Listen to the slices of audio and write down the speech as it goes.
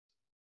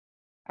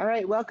All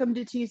right, welcome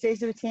to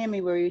Tuesdays with Tammy,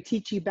 where we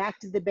teach you back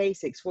to the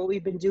basics, what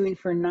we've been doing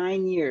for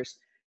 9 years,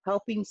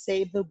 helping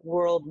save the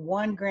world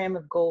 1 gram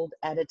of gold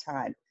at a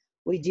time.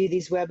 We do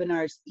these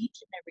webinars each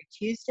and every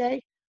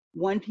Tuesday,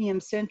 1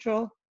 p.m.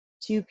 Central,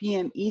 2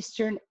 p.m.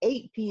 Eastern,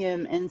 8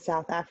 p.m. in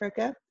South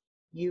Africa.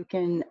 You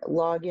can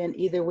log in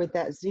either with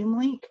that Zoom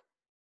link,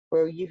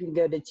 or you can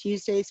go to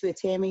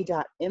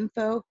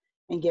tuesdayswithtammy.info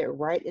and get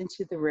right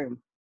into the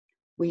room.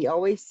 We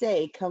always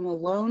say, come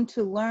alone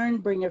to learn,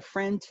 bring a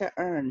friend to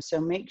earn. So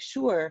make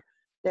sure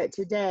that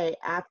today,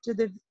 after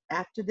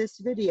this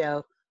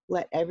video,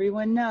 let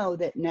everyone know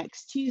that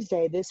next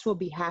Tuesday, this will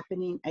be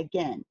happening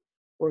again.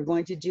 We're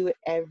going to do it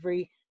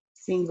every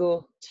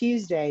single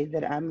Tuesday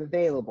that I'm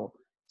available.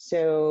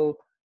 So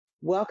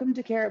welcome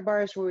to Carrot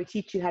Bars, where we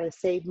teach you how to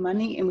save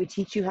money and we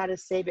teach you how to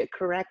save it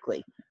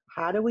correctly.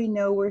 How do we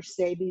know we're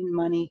saving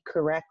money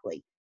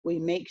correctly? We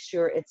make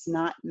sure it's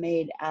not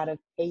made out of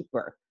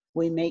paper.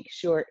 We make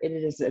sure it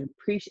is an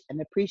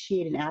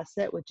appreciating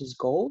asset, which is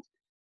gold.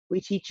 We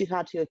teach you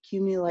how to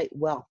accumulate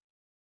wealth.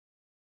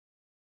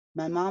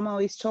 My mom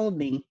always told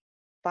me,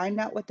 find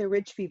out what the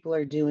rich people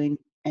are doing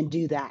and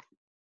do that.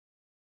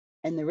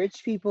 And the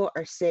rich people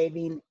are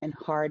saving in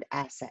hard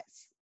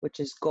assets,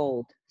 which is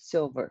gold,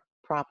 silver,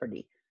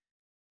 property.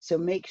 So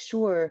make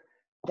sure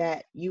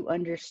that you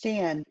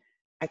understand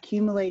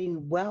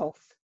accumulating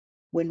wealth.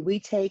 When we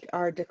take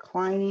our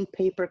declining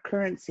paper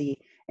currency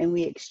and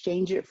we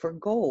exchange it for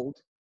gold,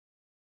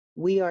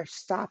 we are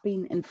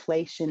stopping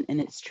inflation in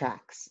its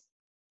tracks,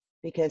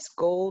 because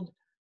gold,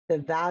 the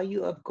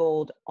value of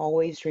gold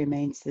always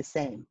remains the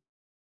same.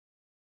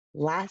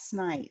 Last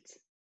night,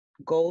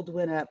 gold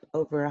went up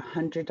over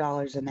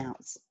 $100 an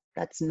ounce.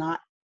 That's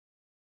not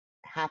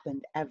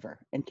happened ever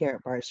in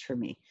Carrot Bars for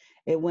me.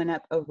 It went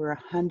up over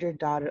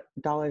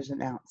 $100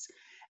 an ounce.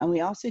 And we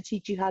also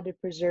teach you how to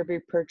preserve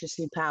your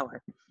purchasing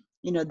power.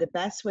 You know, the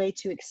best way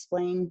to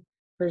explain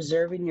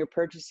preserving your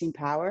purchasing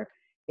power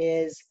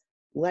is,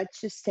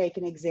 let's just take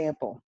an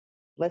example.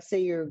 Let's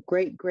say your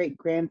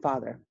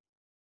great-great-grandfather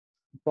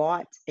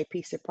bought a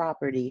piece of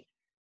property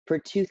for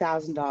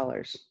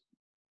 $2,000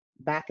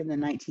 back in the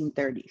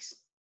 1930s.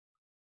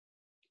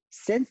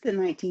 Since the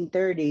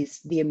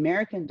 1930s, the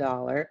American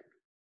dollar,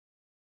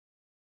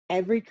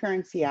 every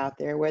currency out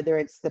there, whether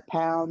it's the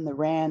pound, the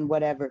rand,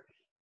 whatever,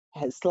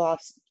 has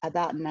lost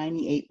about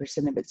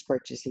 98% of its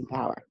purchasing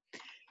power.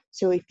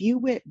 So if you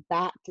went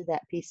back to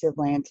that piece of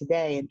land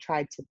today and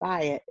tried to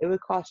buy it, it would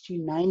cost you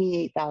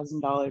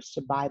 $98,000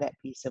 to buy that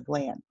piece of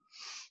land.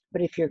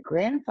 But if your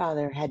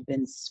grandfather had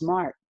been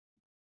smart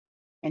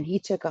and he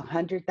took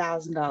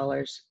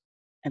 $100,000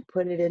 and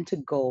put it into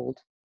gold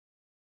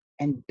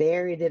and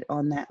buried it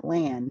on that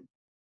land,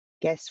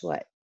 guess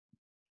what?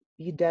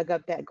 You dug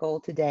up that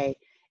gold today,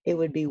 it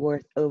would be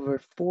worth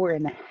over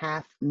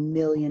 $4.5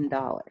 million.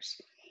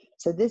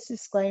 So this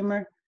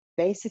disclaimer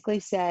basically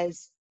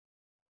says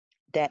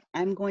that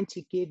I'm going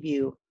to give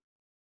you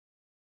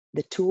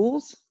the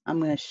tools. I'm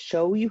going to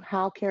show you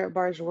how Carrot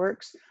Bars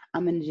works.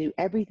 I'm going to do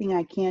everything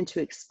I can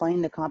to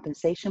explain the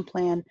compensation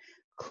plan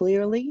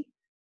clearly,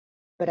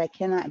 but I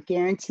cannot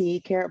guarantee,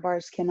 Carrot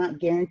Bars cannot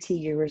guarantee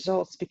your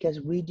results, because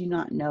we do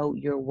not know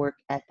your work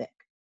ethic,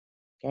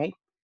 okay?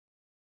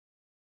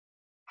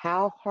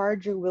 How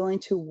hard you're willing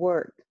to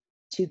work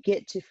to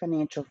get to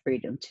financial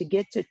freedom, to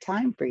get to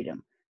time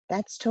freedom,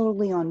 that's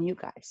totally on you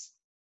guys.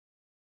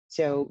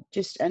 So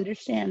just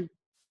understand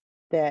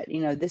that,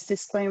 you know, this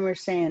disclaimer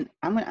is saying,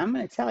 I'm going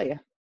to tell you,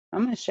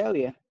 I'm going to show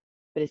you,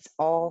 but it's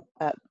all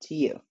up to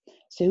you.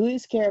 So who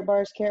is Carrot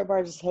Bars? Carrot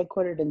Bars is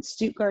headquartered in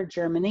Stuttgart,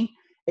 Germany.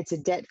 It's a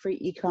debt-free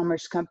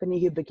e-commerce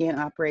company who began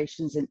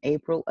operations in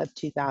April of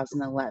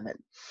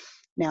 2011.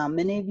 Now,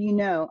 many of you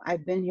know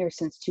I've been here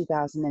since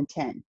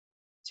 2010.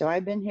 So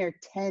I've been here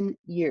 10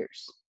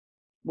 years.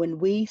 When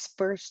we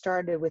first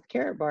started with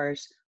Carrot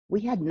Bars,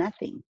 we had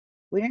nothing.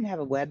 We didn't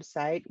have a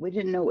website. We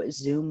didn't know what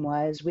Zoom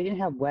was. We didn't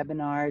have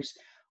webinars.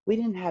 We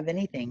didn't have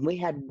anything. We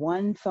had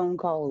one phone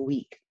call a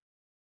week,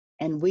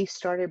 and we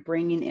started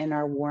bringing in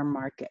our warm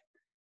market.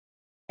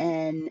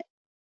 And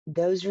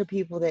those are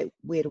people that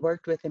we had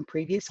worked with in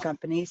previous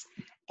companies,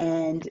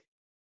 and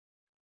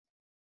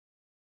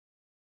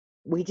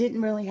we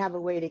didn't really have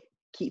a way to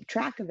keep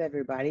track of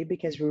everybody,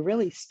 because we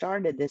really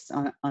started this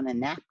on a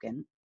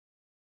napkin.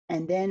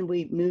 And then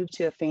we moved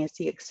to a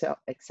fancy Excel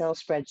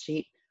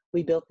spreadsheet.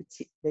 We built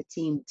the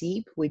team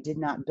deep. We did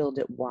not build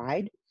it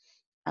wide.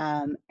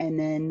 And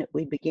then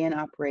we began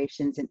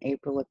operations in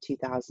April of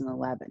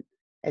 2011.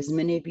 As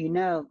many of you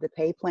know, the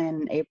pay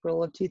plan in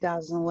April of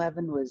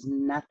 2011 was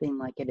nothing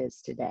like it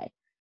is today.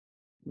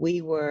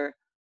 We were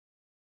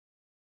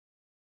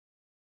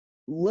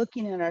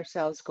looking at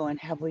ourselves going,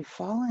 have we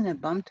fallen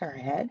and bumped our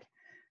head?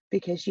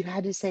 Because you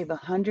had to save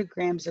 100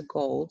 grams of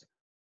gold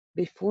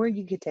before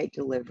you could take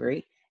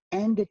delivery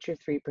and get your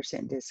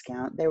 3%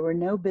 discount. There were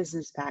no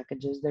business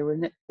packages. There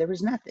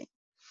was nothing.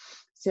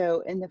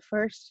 So in the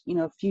first,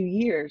 few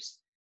years,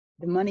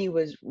 the money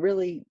was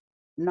really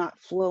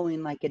not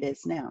flowing like it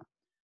is now.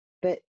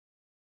 But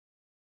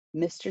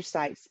Mr.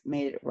 Sites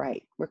made it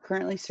right. We're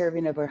currently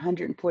serving over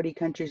 140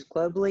 countries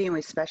globally, and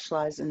we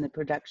specialize in the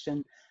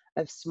production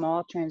of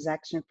small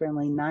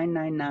transaction-friendly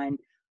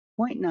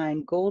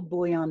 999.9 gold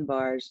bullion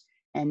bars,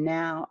 and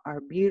now our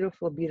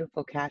beautiful,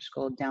 beautiful cash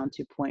gold down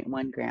to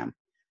 0.1 gram.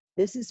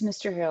 This is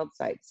Mr. Harold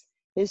Sites.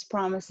 His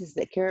promise is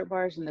that Carat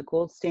Bars and the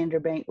Gold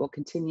Standard Bank will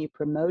continue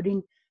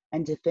promoting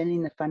and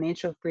defending the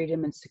financial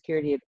freedom and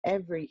security of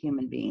every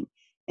human being,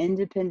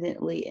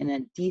 independently in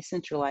a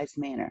decentralized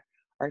manner.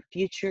 Our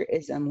future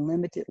is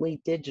unlimitedly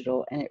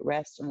digital, and it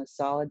rests on a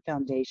solid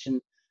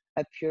foundation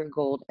of pure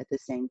gold at the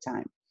same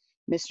time.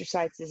 Mr.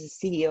 Sites is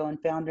the CEO and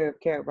founder of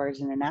Carat Bars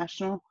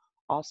International,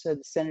 also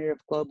the Senator of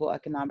Global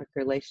Economic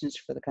Relations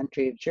for the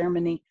country of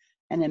Germany,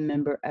 and a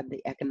member of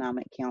the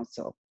Economic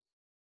Council.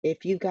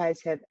 If you guys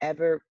have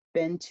ever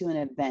been to an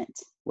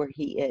event where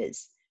he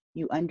is,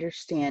 you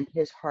understand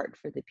his heart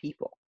for the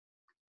people.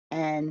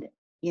 And,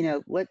 you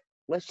know,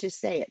 let's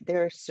just say it.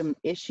 There are some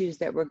issues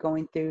that we're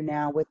going through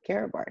now with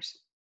Carat Bars.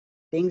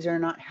 Things are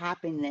not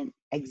happening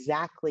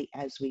exactly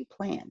as we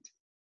planned.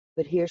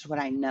 But here's what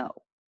I know,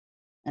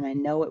 and I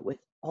know it with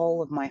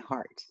all of my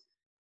heart,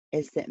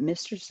 is that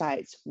Mr.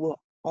 Sites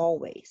will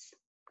always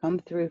come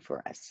through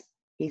for us.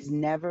 He's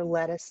never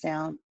let us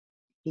down.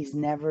 He's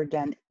never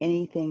done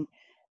anything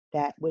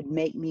that would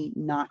make me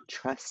not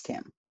trust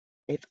him.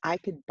 If I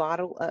could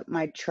bottle up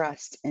my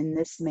trust in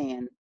this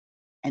man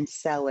and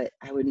sell it,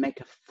 I would make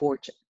a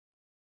fortune.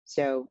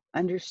 So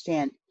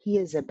understand, he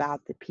is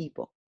about the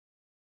people.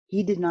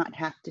 He did not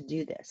have to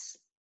do this.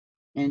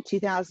 In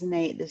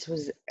 2008, this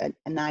was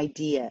an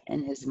idea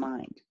in his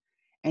mind,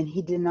 and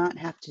he did not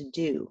have to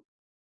do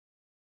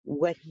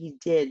what he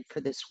did for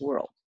this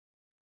world.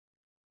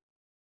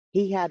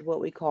 He had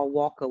what we call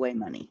walk-away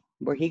money,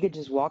 where he could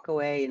just walk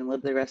away and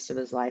live the rest of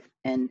his life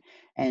and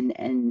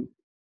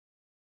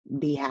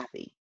be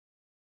happy.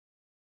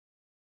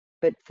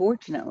 But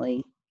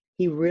fortunately,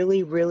 he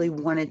really, really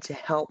wanted to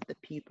help the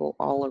people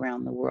all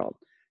around the world.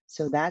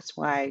 So that's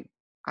why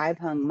I've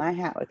hung my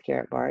hat with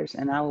Carat Bars,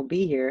 and I will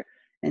be here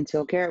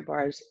until Carat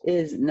Bars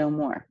is no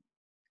more.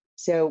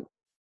 So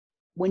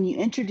when you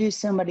introduce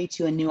somebody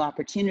to a new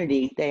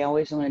opportunity, they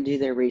always want to do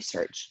their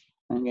research.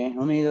 Okay,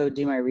 let me go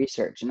do my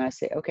research. And I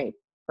say, okay,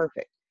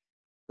 perfect.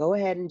 Go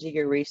ahead and do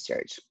your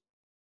research.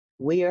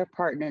 We are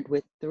partnered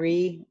with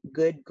 3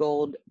 good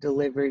gold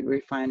delivery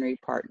refinery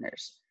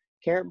partners.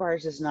 Carat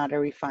Bars is not a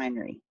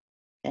refinery.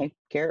 Okay,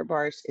 Carat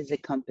Bars is a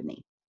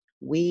company.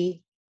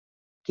 We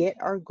get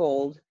our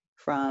gold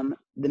from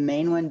the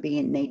main one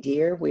being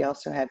Nadir. We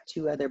also have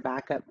 2 other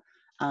backup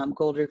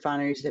gold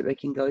refineries that we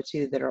can go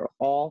to that are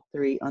all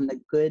 3 on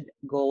the good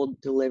gold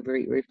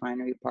delivery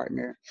refinery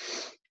partner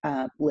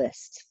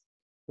list.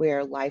 We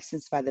are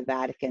licensed by the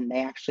Vatican.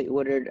 They actually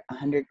ordered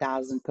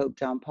 100,000 Pope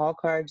John Paul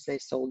cards. They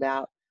sold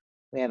out.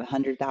 We have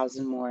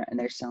 100,000 more, and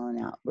they're selling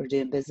out. We're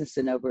doing business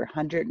in over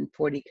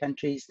 140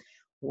 countries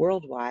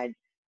worldwide.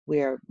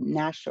 We are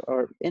national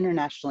or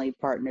internationally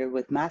partnered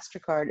with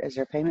MasterCard as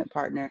our payment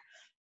partner,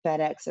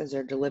 FedEx as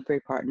our delivery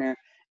partner,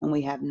 and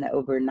we have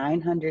over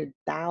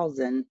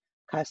 900,000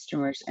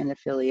 customers and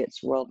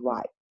affiliates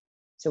worldwide.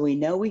 So we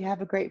know we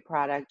have a great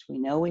product. We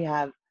know we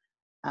have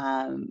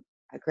a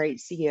great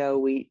CEO.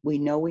 We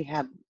know we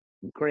have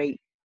great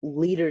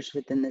leaders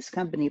within this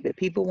company, but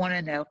people want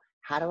to know,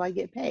 how do I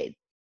get paid?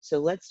 So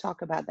let's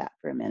talk about that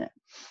for a minute.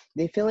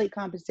 The affiliate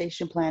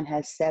compensation plan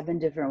has 7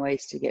 different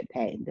ways to get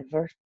paid.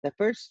 The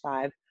first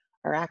 5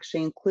 are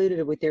actually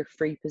included with your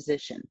free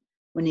position.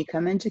 When you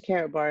come into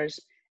Carat Bars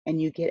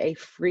and you get a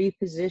free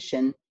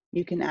position,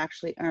 you can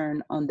actually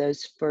earn on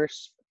those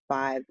first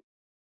 5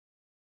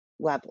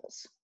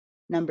 levels.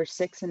 Number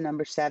 6 and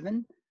number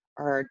 7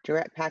 are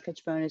direct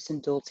package bonus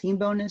and dual team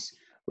bonus,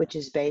 which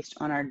is based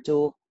on our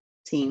dual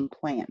team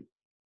plan.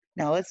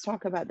 Now let's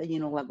talk about the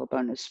unilevel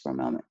bonus for a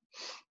moment.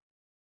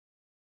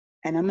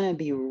 And I'm going to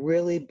be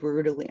really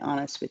brutally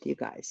honest with you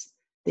guys.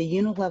 The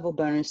unilevel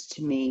bonus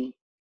to me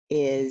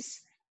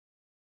is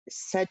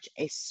such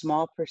a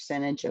small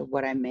percentage of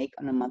what I make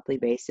on a monthly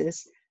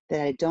basis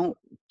that I don't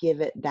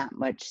give it that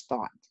much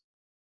thought.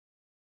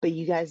 But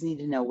you guys need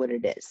to know what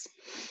it is.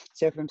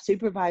 So from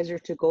supervisor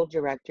to gold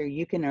director,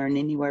 you can earn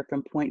anywhere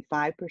from 0.5%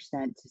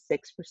 to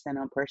 6%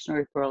 on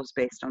personal referrals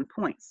based on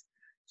points.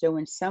 So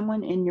when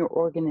someone in your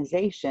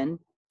organization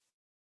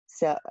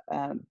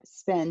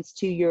spends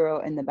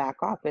 €2 in the back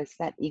office,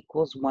 that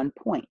equals 1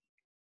 point.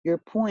 Your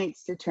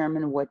points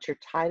determine what your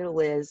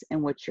title is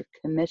and what your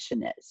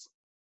commission is.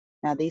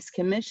 Now, these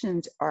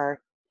commissions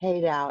are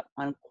paid out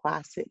on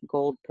classic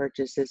gold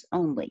purchases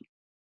only.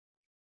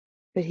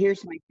 But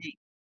here's my thing.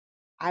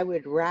 I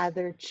would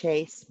rather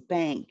chase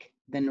bank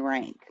than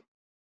rank.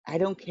 I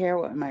don't care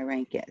what my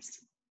rank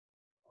is.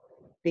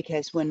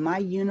 Because when my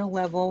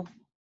unilevel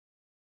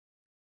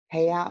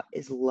payout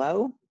is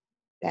low,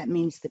 that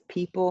means the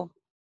people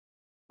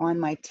on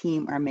my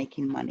team are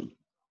making money.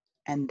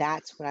 And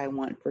that's what I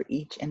want for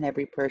each and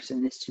every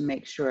person, is to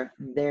make sure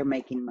they're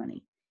making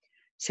money.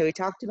 So we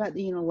talked about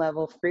the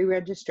unilevel free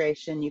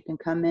registration. You can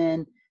come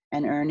in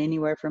and earn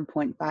anywhere from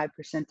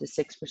 0.5% to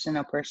 6%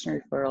 on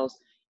personal referrals.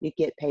 You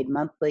get paid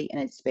monthly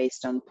and it's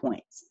based on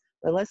points.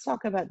 But let's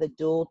talk about the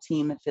dual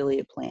team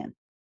affiliate plan.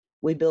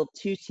 We build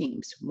two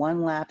teams,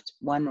 one left,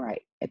 one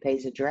right. It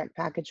pays a direct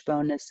package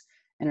bonus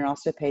and it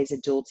also pays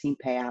a dual team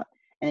payout,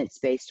 and it's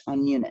based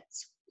on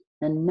units.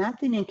 Now,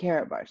 nothing in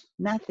Carrot Bars,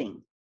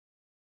 nothing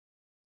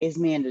is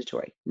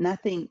mandatory.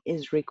 Nothing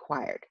is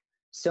required.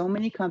 So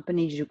many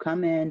companies, you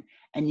come in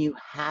and you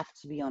have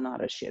to be on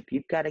auto ship.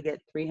 You've got to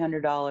get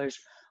 $300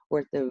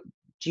 worth of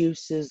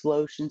juices,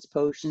 lotions,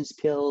 potions,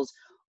 pills,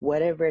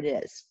 whatever it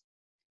is.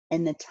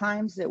 In the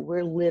times that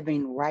we're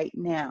living right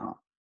now,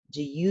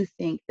 do you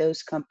think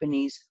those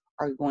companies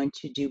are going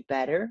to do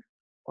better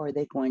or are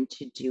they going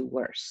to do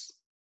worse?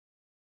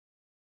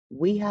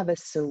 We have a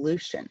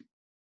solution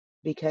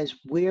because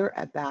we're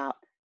about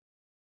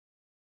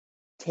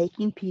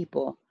taking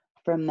people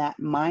from that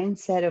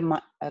mindset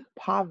of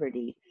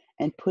poverty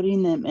and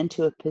putting them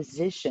into a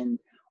position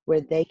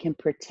where they can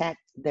protect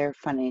their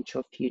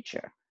financial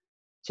future.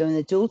 So in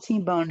the dual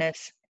team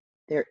bonus,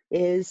 there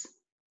is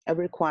a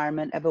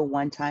requirement of a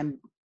one-time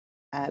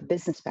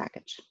business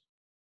package.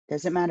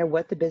 Doesn't matter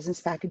what the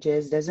business package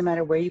is, doesn't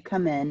matter where you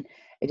come in,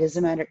 it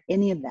doesn't matter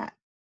any of that,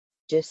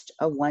 just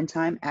a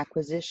one-time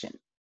acquisition.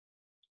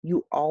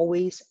 You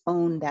always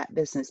own that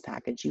business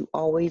package. You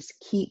always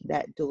keep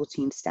that dual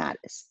team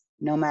status,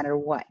 no matter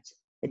what.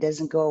 It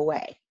doesn't go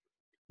away.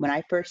 When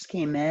I first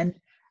came in,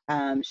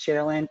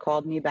 Cheryl Ann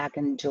called me back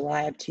in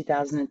July of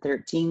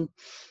 2013,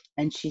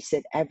 and she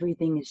said,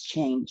 everything has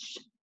changed.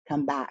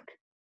 Come back.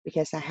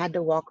 Because I had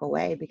to walk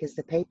away because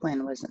the pay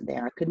plan wasn't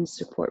there. I couldn't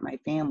support my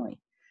family,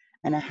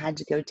 and I had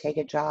to go take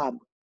a job.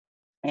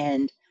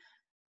 And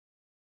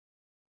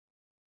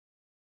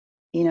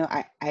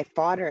I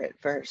fought her at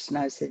first, and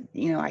I said,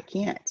 I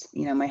can't.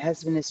 My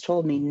husband has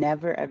told me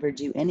never, ever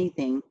do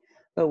anything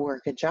but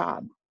work a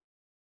job.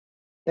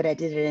 But I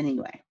did it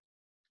anyway.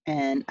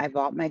 And I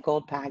bought my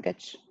gold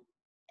package.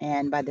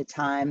 And by the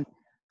time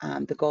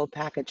the gold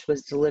package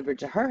was delivered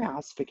to her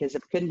house, because I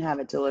couldn't have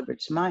it delivered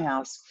to my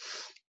house,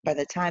 by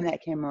the time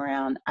that came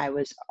around, I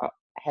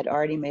had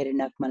already made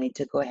enough money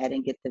to go ahead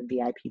and get the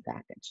VIP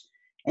package.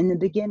 In the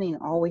beginning,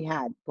 all we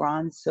had,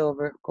 bronze,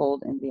 silver,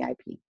 gold, and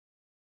VIP.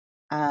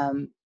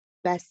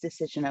 Best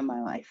decision of my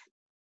life.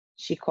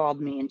 She called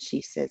me and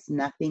she says,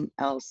 nothing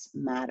else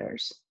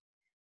matters.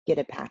 Get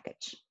a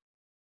package.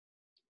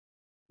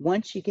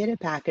 Once you get a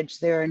package,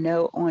 there are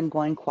no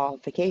ongoing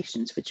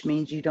qualifications, which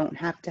means you don't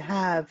have to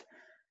have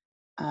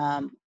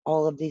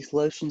all of these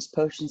lotions,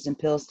 potions, and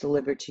pills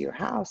delivered to your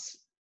house.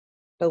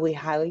 But we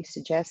highly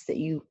suggest that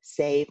you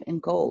save in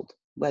gold,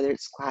 whether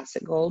it's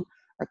classic gold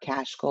or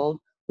cash gold.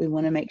 We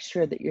want to make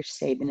sure that you're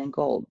saving in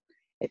gold.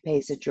 It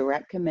pays a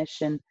direct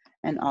commission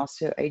and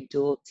also a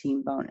dual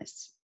team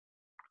bonus.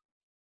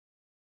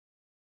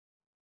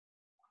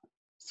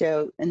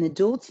 So in the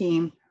dual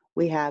team,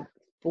 we have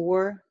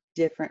 4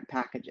 different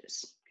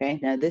packages. Okay,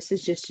 now this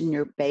is just in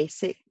your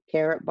basic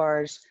Carrot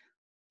Bars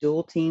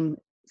dual team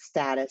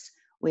status.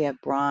 We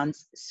have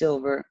bronze,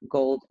 silver,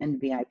 gold, and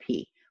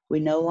VIP. We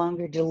no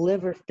longer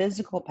deliver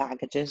physical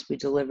packages, we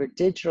deliver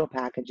digital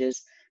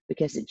packages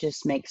because it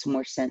just makes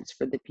more sense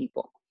for the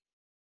people.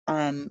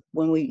 When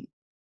we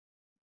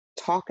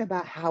talk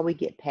about how we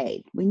get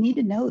paid, we need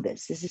to know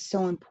this. This is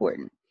so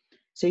important.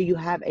 So you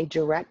have a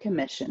direct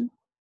commission,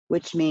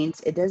 which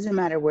means it doesn't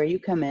matter where you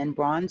come in,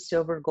 bronze,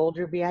 silver, gold,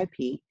 or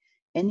VIP,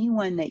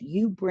 anyone that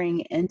you bring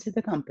into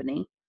the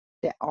company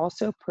that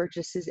also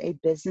purchases a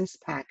business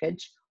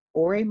package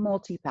or a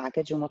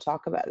multi-package, and we'll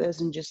talk about those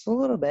in just a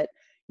little bit,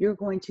 you're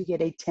going to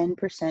get a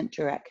 10%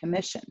 direct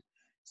commission.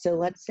 So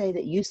let's say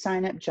that you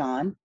sign up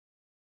John,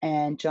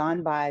 and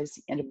John buys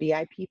in a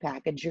VIP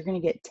package, you're going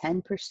to get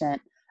 10%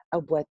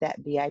 of what that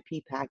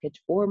VIP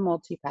package or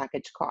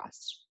multi-package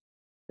costs.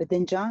 But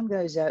then John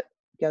goes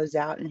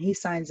out and he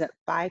signs up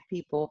 5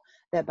 people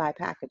that buy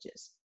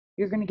packages.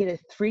 You're going to get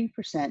a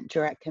 3%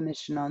 direct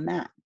commission on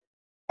that.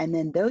 And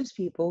then those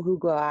people who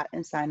go out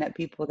and sign up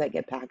people that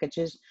get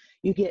packages,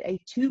 you get a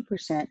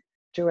 2%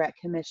 direct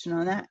commission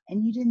on that.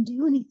 And you didn't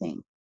do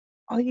anything.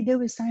 All you did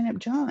was sign up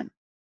John,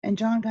 and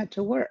John got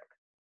to work.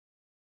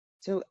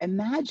 So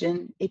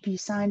imagine if you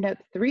signed up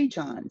 3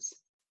 Johns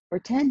or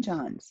 10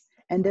 Johns,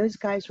 and those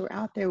guys were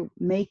out there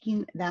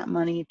making that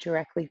money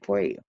directly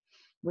for you.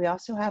 We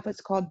also have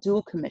what's called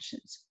dual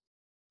commissions.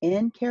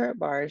 In Carrot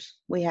Bars,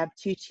 we have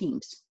 2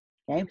 teams.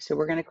 Okay, so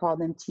we're going to call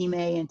them Team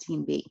A and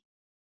Team B.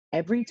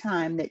 Every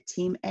time that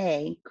Team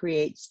A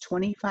creates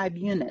 25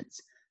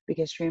 units,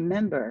 because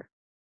remember,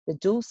 the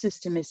dual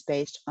system is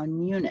based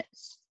on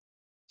units,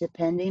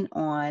 depending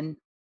on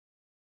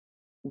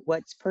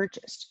what's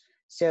purchased.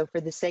 So for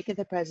the sake of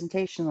the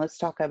presentation, let's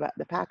talk about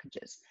the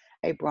packages.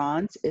 A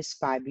bronze is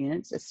 5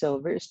 units, a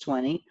silver is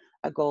 20,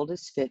 a gold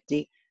is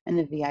 50, and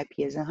a VIP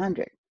is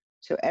 100.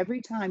 So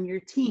every time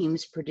your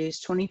teams produce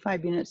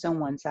 25 units on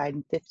one side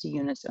and 50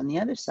 units on the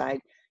other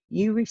side,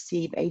 you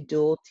receive a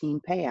dual team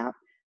payout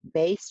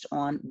based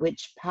on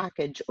which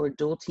package or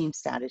dual team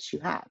status you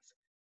have.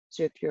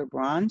 So if you're a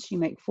bronze, you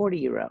make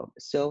 €40,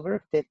 a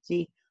silver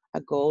 50,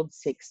 a gold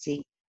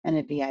 60, and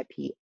a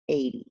VIP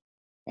 80.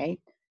 Okay,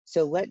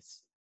 so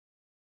let's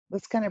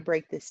let's kind of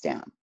break this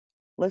down.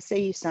 Let's say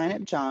you sign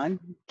up John.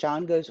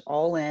 John goes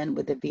all in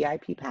with the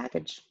VIP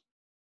package.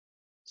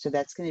 So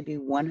that's going to be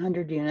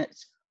 100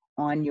 units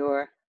on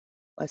your,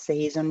 let's say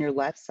he's on your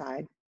left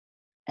side.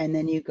 And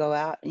then you go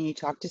out and you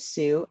talk to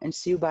Sue, and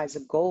Sue buys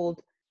a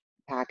gold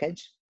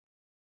package,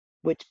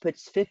 which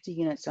puts 50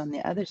 units on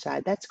the other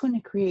side. That's going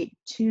to create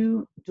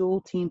 2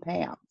 dual team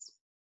payouts.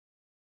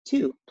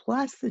 2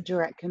 plus the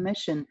direct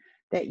commission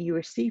that you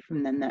receive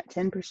from them, that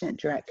 10%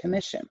 direct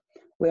commission.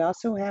 We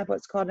also have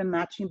what's called a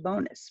matching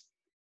bonus.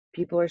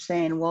 People are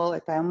saying, well,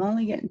 if I'm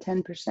only getting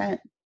 10%,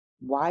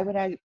 why would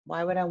I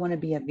want to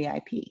be a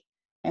VIP?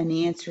 And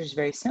the answer is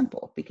very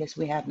simple, because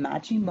we have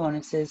matching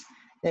bonuses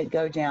that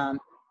go down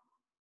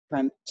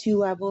from 2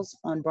 levels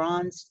on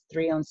bronze,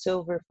 3 on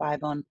silver,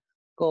 5 on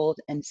gold,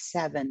 and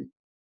 7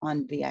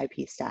 on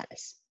VIP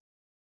status.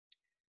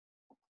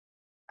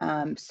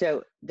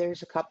 So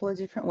there's a couple of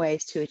different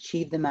ways to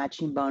achieve the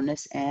matching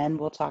bonus, and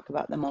we'll talk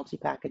about the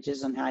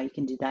multi-packages on how you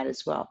can do that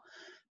as well.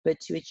 But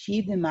to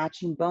achieve the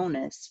matching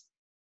bonus,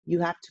 you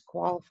have to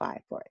qualify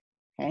for it,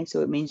 okay?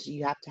 So it means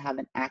you have to have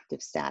an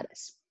active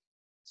status.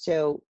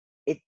 So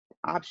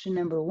option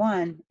number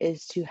 1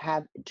 is to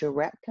have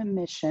direct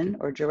commission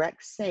or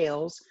direct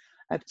sales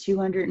of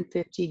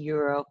 250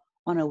 euro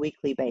on a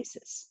weekly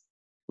basis,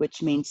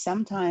 which means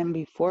sometime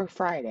before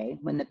Friday,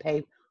 when the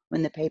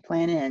pay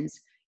plan ends,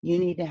 you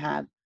need to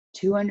have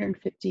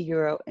 250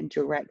 euro in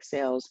direct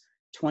sales,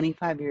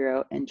 25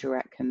 euro in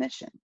direct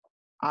commission.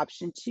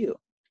 Option 2,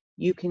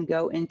 you can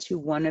go into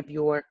one of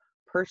your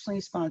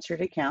personally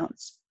sponsored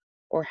accounts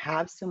or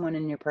have someone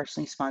in your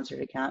personally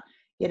sponsored account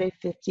get a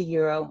 50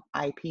 euro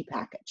IP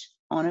package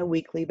on a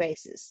weekly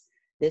basis.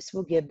 This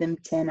will give them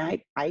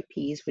 10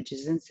 IPs, which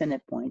is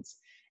incentive points.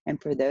 And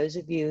for those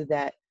of you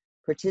that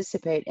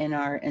participate in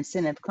our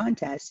incentive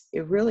contest,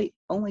 it really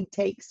only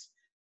takes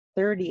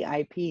 30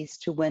 IPs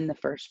to win the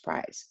first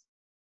prize.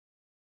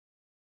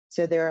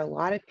 So there are a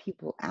lot of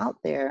people out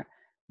there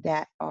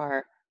that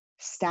are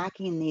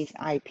stacking these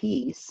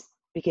IPs,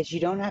 because you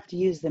don't have to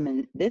use them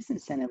in this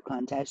incentive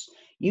contest.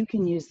 You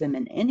can use them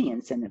in any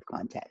incentive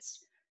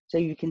contest. So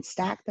you can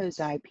stack those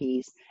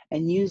IPs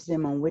and use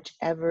them on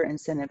whichever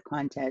incentive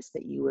contest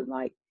that you would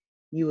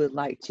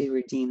like to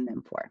redeem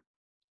them for.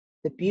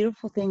 The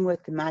beautiful thing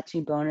with the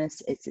matching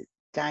bonus is it's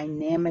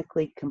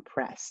dynamically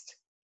compressed,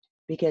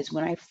 because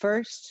when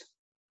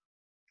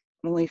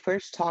we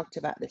first talked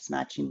about this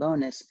matching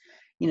bonus,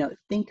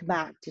 think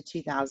back to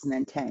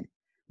 2010.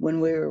 When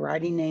we were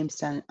writing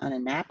names on a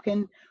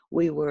napkin,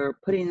 we were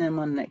putting them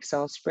on an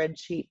Excel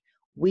spreadsheet.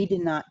 We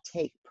did not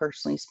take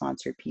personally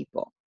sponsored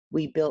people.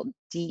 We built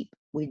deep,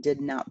 we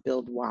did not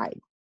build wide.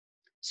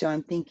 So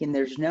I'm thinking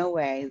there's no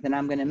way that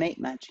I'm going to make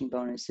matching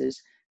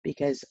bonuses,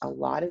 because a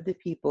lot of the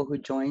people who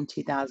joined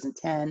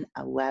 2010,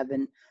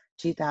 11,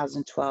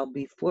 2012,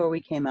 before we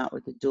came out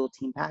with the dual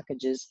team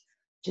packages,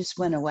 just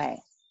went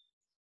away.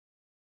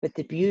 But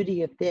the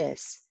beauty of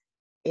this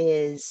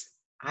is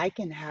I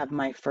can have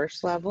my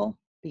first level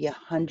be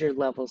 100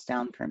 levels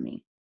down from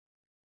me.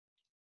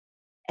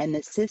 And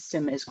the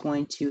system is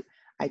going to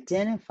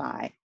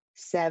identify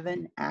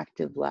 7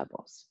 active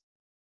levels.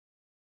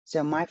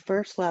 So my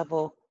first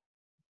level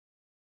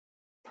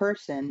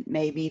person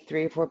may be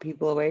 3 or 4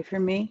 people away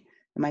from me.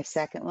 And my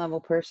second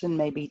level person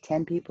may be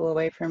 10 people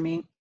away from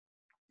me.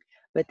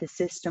 But the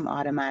system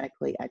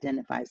automatically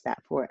identifies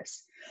that for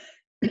us.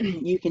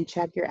 You can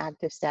check your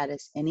active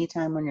status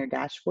anytime on your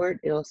dashboard.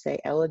 It'll say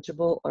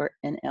eligible or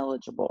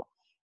ineligible.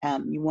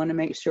 You want to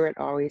make sure it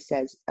always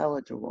says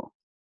eligible.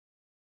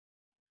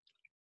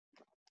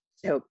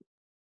 So,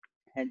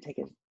 and take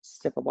a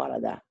sip of water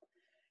of that.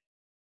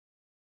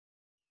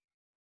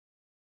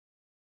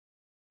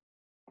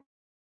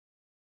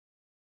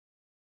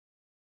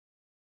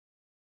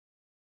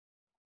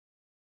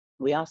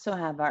 We also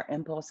have our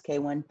Impulse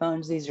K1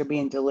 phones. These are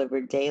being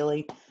delivered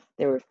daily.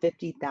 There were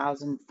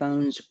 50,000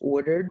 phones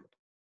ordered.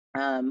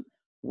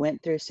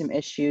 Went through some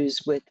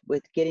issues with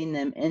getting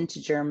them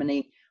into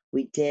Germany.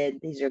 We did.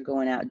 These are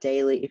going out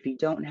daily. If you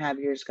don't have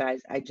yours,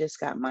 guys, I just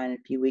got mine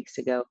a few weeks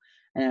ago,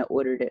 and I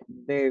ordered it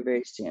very,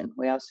 very soon.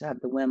 We also have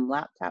the WIM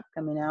laptop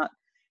coming out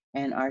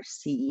and our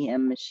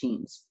CEM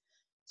machines.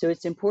 So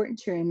it's important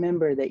to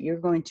remember that you're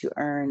going to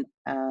earn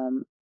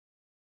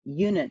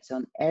units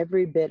on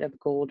every bit of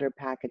gold or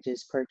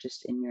packages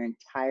purchased in your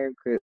entire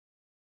group.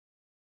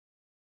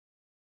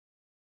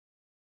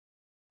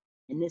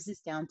 And this is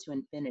down to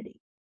infinity.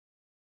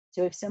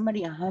 So if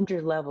somebody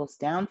 100 levels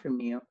down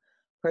from you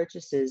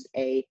purchases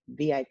a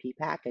VIP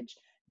package,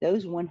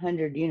 those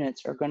 100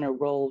 units are going to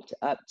roll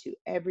up to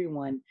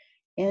everyone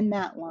in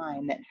that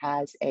line that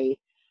has a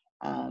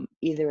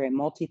either a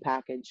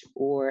multi-package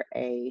or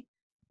a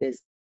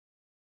business.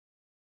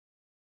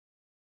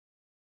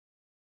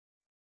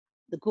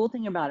 The cool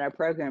thing about our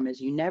program is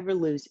you never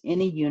lose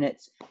any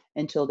units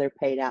until they're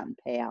paid out in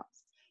payouts.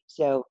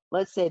 So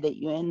let's say that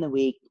you end the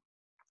week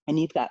and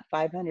you've got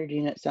 500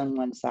 units on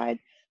one side,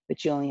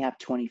 but you only have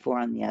 24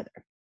 on the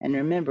other. And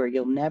remember,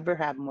 you'll never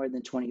have more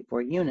than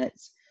 24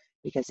 units,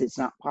 because it's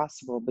not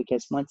possible,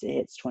 because once it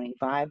hits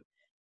 25,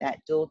 that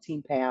dual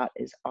team payout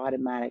is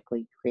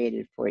automatically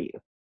created for you.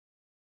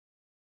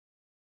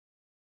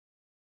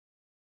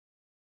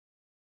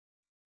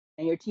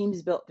 And your team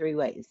is built three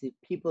ways: the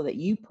people that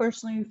you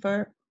personally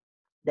refer,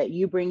 that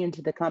you bring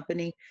into the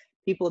company,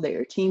 people that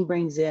your team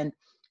brings in,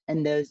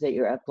 and those that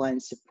your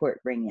upline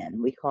support bring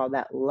in. We call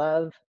that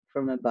love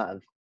from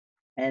above.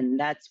 And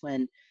that's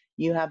when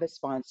you have a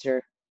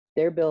sponsor,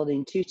 they're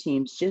building two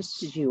teams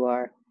just as you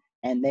are,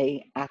 and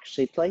they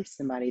actually place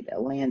somebody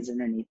that lands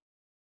underneath.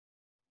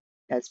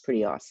 That's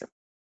pretty awesome.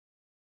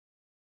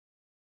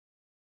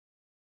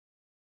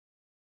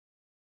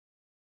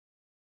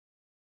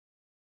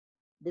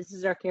 This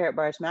is our Carrot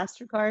Bars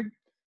MasterCard.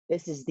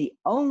 This is the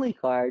only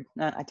card,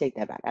 no, I take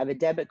that back. I have a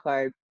debit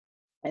card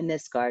and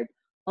this card,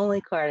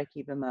 only card I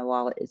keep in my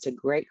wallet. It's a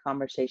great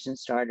conversation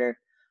starter.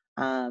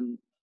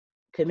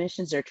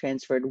 Commissions are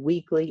transferred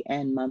weekly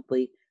and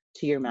monthly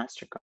to your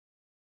MasterCard.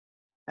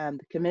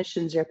 The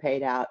commissions are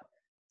paid out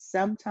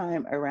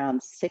sometime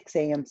around 6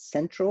 a.m.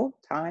 Central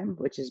Time,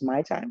 which is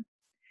my time,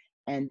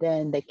 and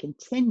then they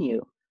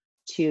continue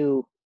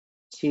to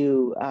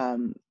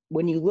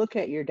when you look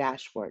at your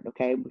dashboard,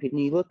 okay, when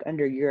you look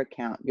under your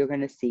account, you're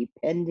going to see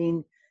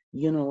pending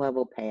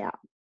unilevel payout.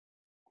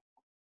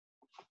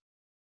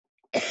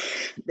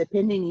 The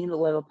pending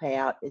unilevel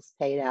payout is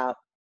paid out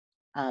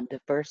the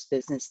first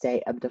business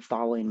day of the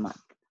following month.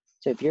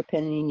 So if your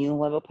pending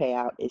unilevel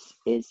payout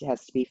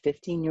has to be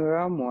 €15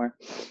 or more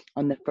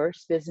on the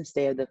first business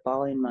day of the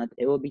following month,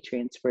 it will be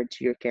transferred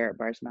to your Carrot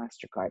Bars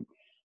MasterCard.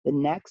 The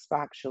next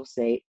box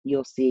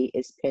you'll see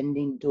is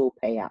pending dual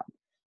payout.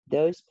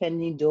 Those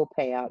pending dual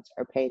payouts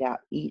are paid out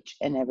each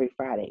and every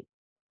Friday.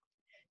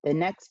 The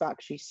next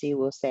box you see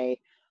will say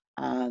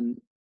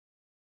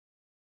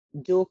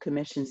dual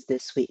commissions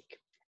this week.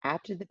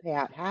 After the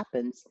payout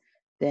happens,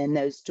 then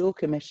those dual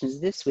commissions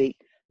this week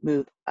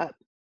move up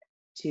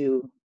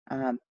to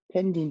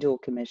pending dual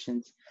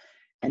commissions,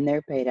 and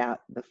they're paid out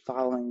the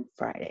following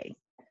Friday.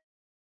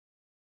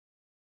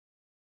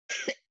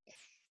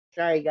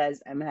 Sorry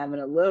guys, I'm having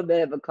a little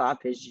bit of a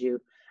cough issue.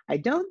 I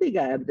don't think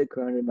I have the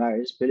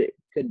coronavirus, but it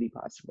could be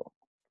possible.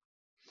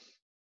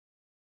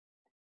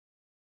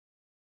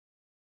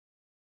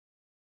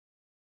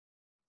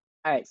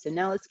 All right, so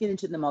now let's get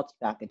into the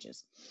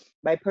multi-packages.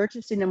 By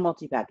purchasing a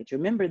multi-package,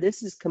 remember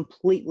this is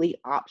completely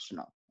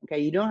optional, okay?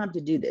 You don't have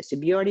to do this.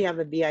 If you already have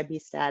a VIP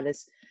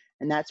status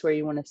and that's where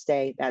you wanna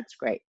stay, that's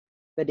great.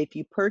 But if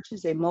you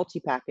purchase a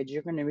multi-package,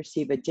 you're gonna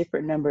receive a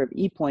different number of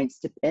e-points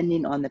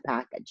depending on the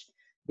package.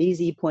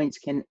 These e-points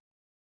can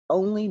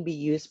only be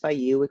used by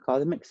you. We call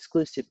them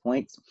exclusive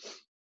points.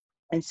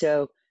 And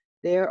so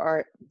there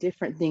are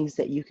different things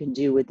that you can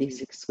do with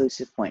these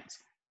exclusive points.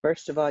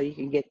 First of all, you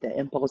can get the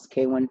Impulse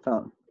K1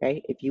 phone,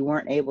 okay? If you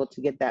weren't able to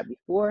get that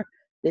before,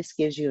 this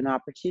gives you an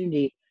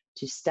opportunity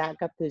to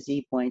stack up those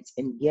e-points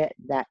and get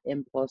that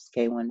Impulse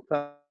K1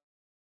 phone.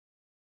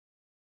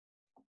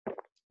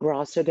 We're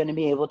also going to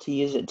be able to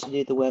use it to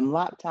do the WIM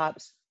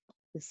laptops,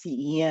 the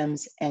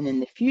CEMs, and in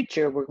the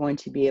future, we're going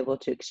to be able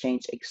to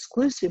exchange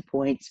exclusive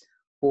points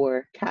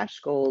for Cash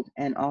Gold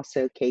and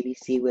also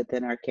KBC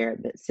within our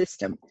Carrot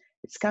system.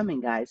 It's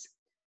coming, guys.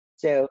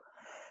 So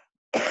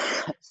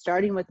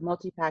starting with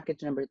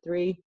multi-package number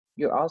 3,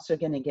 you're also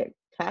going to get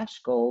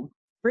Cash Gold,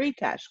 free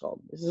Cash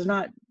Gold. This is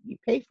not, you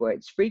pay for it,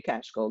 it's free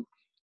Cash Gold,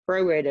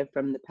 prorated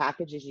from the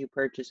packages you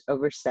purchase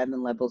over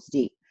 7 levels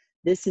deep.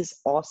 This is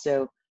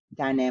also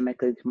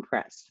dynamically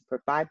compressed.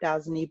 For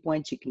 5,000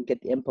 e-points, you can get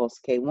the Impulse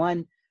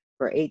K1.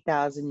 For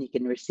 8,000, you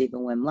can receive a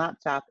WIM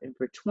laptop. And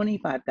for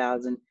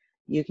 25,000,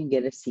 you can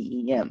get a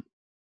CEM.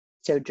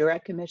 So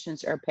direct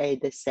commissions are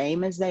paid the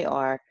same as they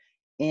are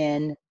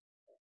in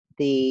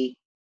the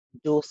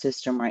dual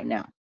system right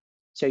now.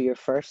 So your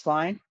first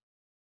line,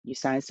 you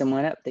sign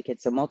someone up that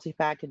gets a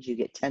multi-package, you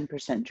get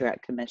 10%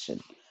 direct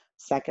commission.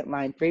 Second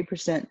line,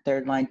 3%,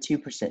 third line,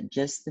 2%,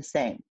 just the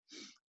same.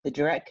 The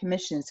direct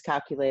commission is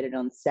calculated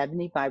on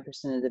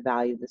 75% of the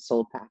value of the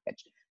sold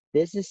package.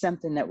 This is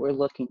something that we're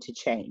looking to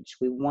change.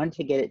 We want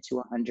to get it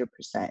to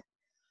 100%.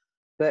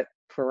 But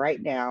for right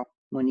now,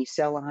 when you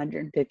sell a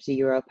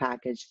 €150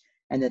 package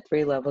and the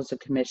 3 levels of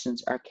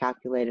commissions are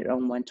calculated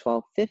on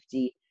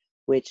 €112.50,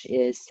 which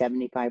is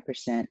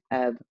 75%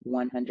 of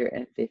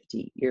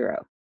 €150.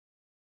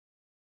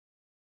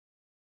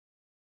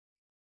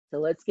 So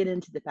let's get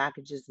into the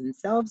packages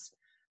themselves.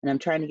 And I'm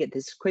trying to get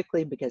this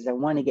quickly because I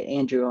want to get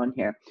Andrew on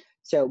here.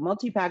 So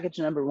multi-package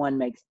number 1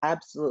 makes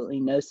absolutely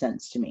no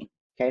sense to me,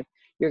 okay?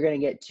 You're going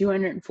to get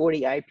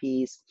 240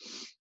 IPs,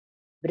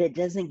 but it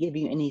doesn't give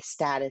you any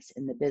status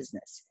in the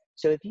business.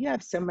 So if you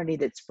have somebody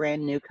that's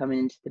brand new coming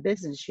into the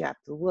business, you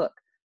have to look,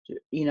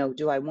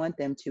 do I want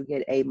them to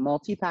get a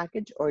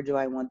multi-package or do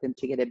I want them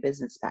to get a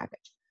business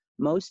package?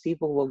 Most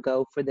people will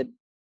go for the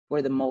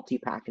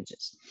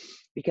multi-packages,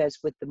 because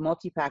with the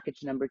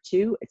multi-package number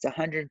 2, it's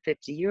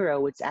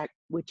 €150,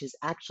 which is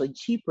actually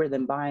cheaper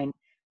than buying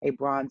a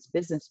bronze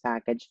business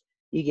package.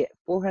 You get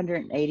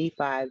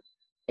 485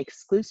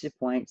 exclusive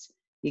points.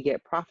 You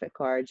get profit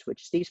cards,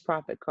 which these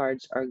profit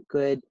cards are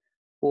good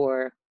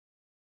for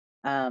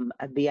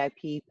a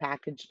VIP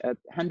package,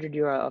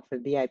 €100 off a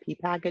VIP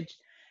package,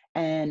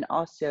 and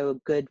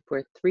also good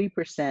for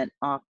 3%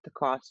 off the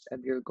cost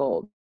of your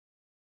gold.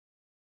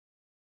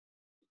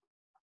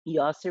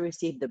 You also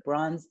receive the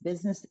bronze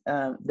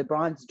the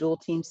bronze dual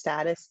team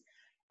status.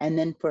 And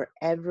then for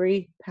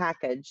every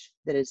package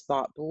that is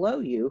bought below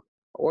you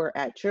or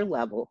at your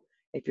level,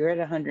 if you're at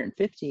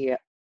 150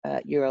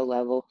 euro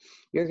level,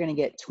 you're going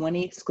to get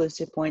 20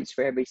 exclusive points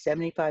for every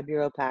 75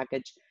 euro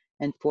package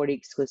and 40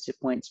 exclusive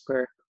points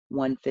per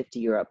 150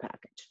 euro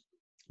package.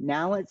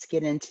 Now let's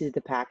get into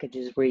the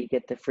packages where you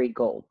get the free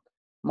gold.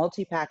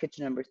 Multi-package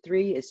number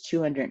 3 is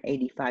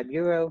 285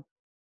 euro.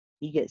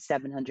 You get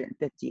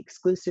 750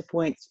 exclusive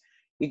points.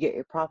 You get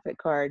your profit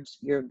cards,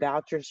 your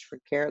vouchers for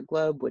Carrot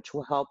Globe, which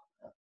will help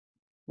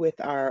with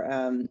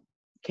our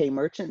K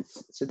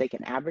merchants so they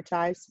can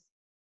advertise.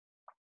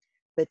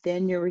 But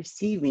then you're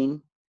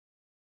receiving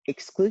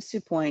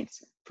exclusive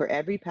points for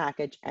every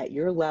package at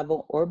your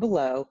level or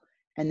below.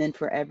 And then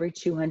for every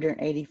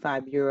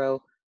 285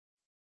 euro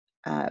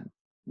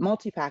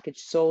multi-package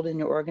sold in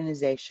your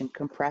organization,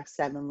 compressed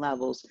 7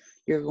 levels,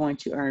 you're going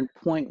to earn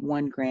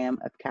 0.1 gram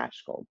of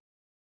cash gold.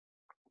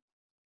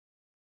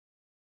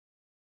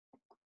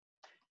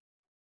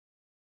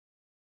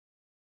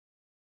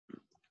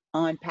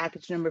 On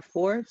package number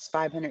 4, it's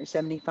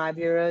 575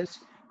 euros.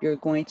 You're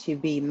going to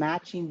be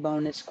matching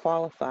bonus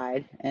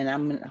qualified. And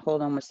I'm going to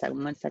hold on one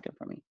second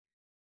for me.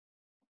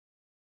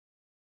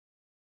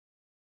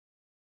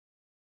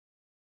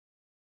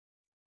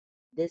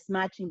 This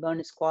matching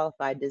bonus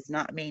qualified does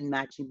not mean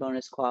matching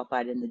bonus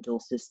qualified in the dual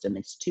system.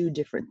 It's 2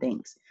 different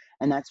things.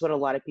 And that's what a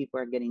lot of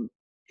people are getting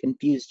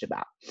confused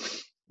about.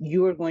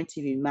 You are going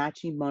to be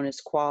matching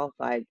bonus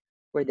qualified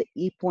for the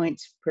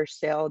e-points per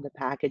sale of the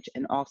package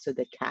and also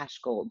the cash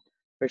gold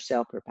per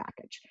sale per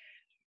package.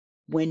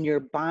 When you're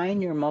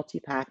buying your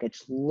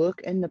multi-package,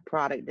 look in the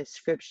product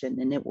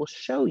description and it will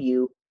show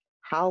you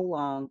how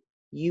long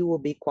you will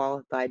be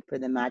qualified for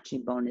the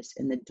matching bonus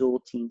in the dual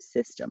team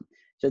system.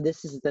 So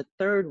this is the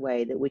 3rd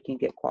way that we can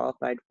get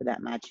qualified for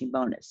that matching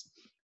bonus.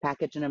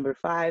 Package number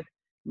 5,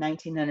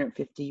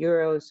 1,950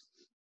 euros,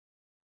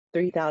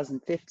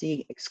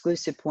 3,050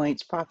 exclusive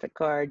points, profit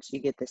cards. You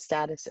get the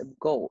status of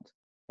gold.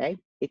 Okay.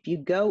 If you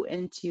go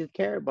into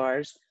Carrot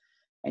Bars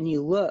and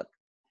you look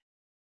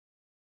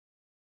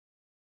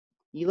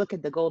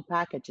at the gold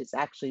package, it's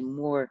actually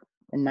more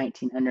than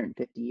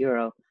 1,950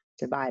 euro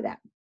to buy that.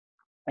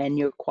 And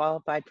you're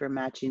qualified for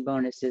matching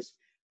bonuses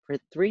for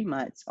 3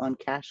 months on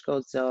cash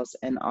gold sales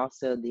and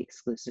also the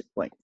exclusive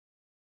points.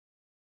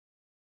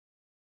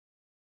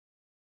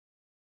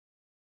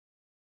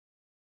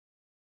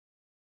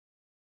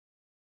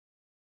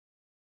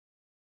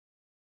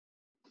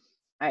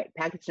 All right,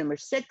 package number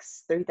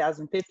 6,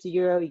 3,050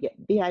 euro. You get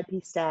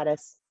VIP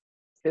status.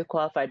 You're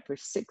qualified for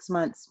 6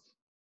 months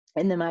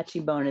in the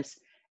matching bonus,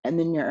 and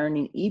then you're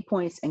earning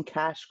e-points and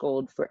cash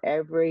gold for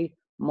every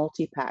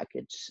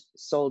multi-package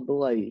sold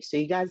below you. So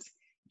you guys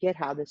get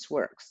how this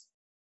works.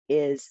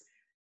 Is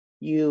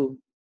you're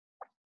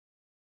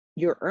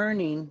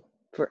earning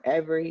for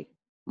every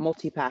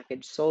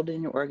multi-package sold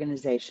in your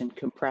organization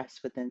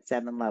compressed within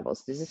 7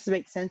 levels. Does this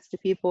make sense to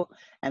people?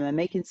 Am I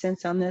making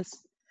sense on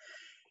this?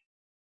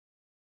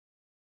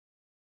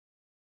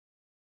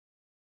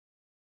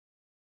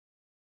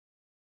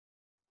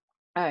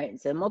 All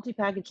right, so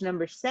multi-package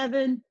number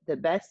 7, the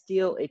best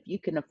deal. If you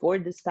can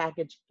afford this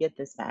package, get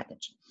this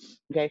package.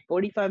 Okay,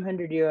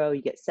 4,500 euro,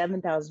 you get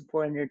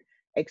 7,400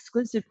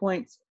 exclusive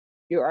points.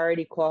 You're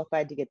already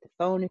qualified to get the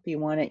phone if you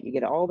want it. You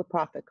get all the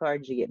profit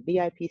cards, you get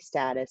VIP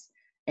status,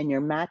 and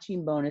your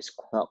matching bonus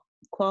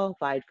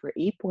qualified for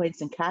e-points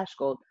and cash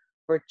gold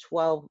for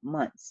 12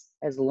 months,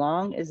 as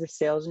long as the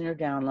sales in your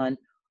downline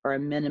are a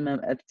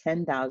minimum of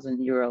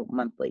 10,000 euro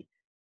monthly.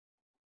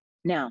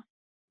 Now,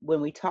 when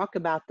we talk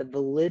about the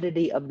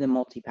validity of the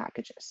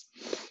multi-packages,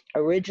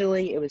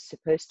 originally it was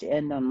supposed to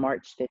end on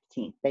March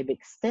 15th. They've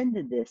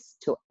extended this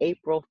till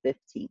April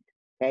 15th,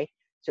 okay?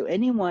 So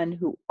anyone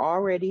who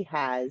already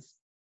has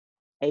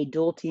a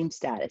dual team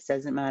status,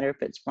 doesn't matter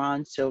if it's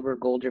bronze, silver,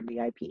 gold, or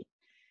VIP,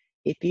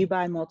 if you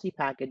buy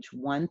multi-package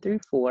 1 through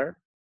 4,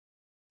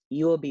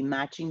 you will be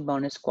matching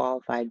bonus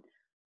qualified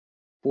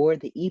for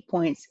the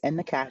e-points and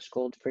the cash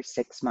gold for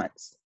 6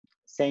 months.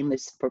 Same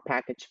as for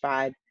package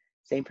 5,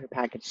 same for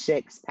package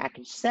 6.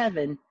 Package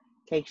 7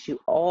 takes you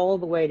all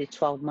the way to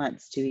 12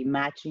 months to be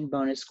matching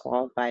bonus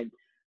qualified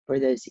for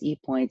those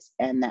e-points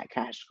and that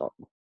cash gold.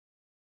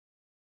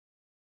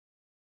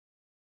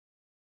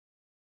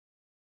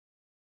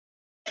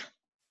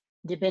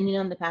 Depending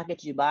on the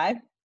package you buy,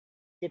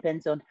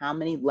 depends on how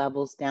many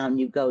levels down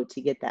you go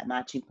to get that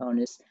matching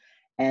bonus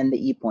and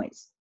the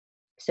e-points.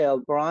 So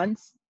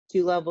bronze,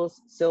 2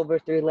 levels, silver,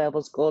 3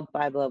 levels, gold,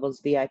 5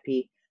 levels,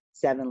 VIP,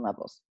 7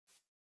 levels.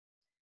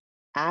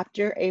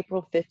 After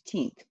April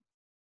 15th,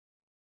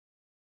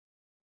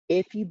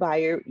 if you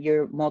buy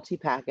your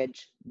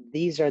multi-package,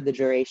 these are the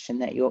duration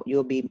that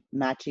you'll be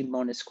matching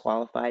bonus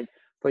qualified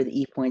for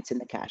the e-points and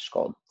the cash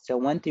gold. So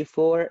 1 through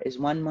 4 is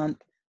 1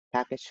 month,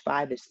 package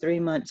 5 is 3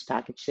 months,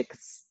 package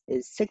 6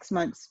 is 6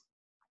 months,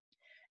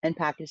 and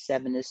package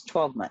 7 is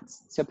 12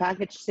 months. So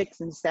package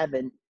 6 and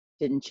 7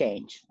 didn't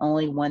change,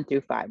 only 1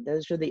 through 5.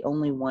 Those are the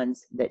only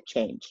ones that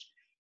changed.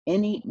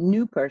 Any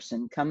new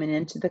person coming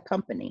into the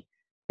company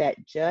that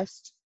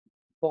just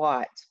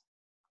bought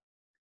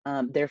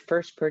their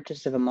first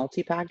purchase of a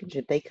multi-package,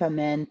 if they come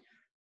in,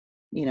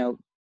 you know,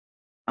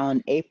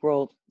 on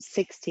April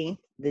 16th,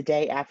 the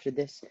day after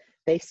this,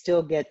 they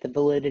still get the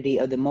validity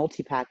of the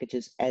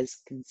multi-packages as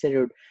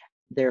considered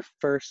their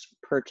first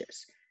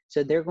purchase.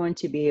 So they're going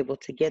to be able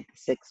to get the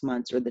 6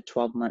 months or the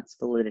 12 months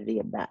validity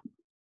of that.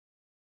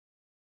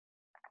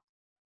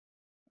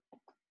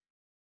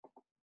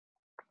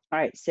 All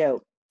right,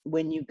 so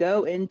when you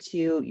go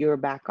into your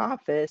back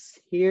office,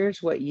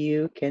 here's what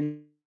you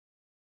can.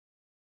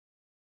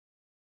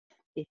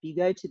 If you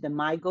go to the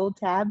My Gold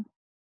tab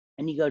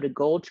and you go to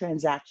Gold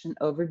Transaction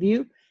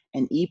Overview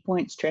and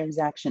ePoints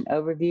Transaction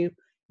Overview,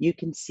 you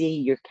can see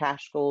your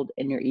Cash Gold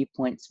and your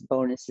ePoints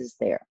bonuses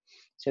there.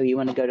 So you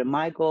want to go to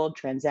My Gold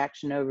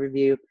Transaction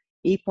Overview,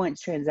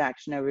 ePoints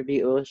Transaction Overview.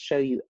 It will show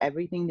you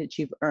everything that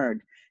you've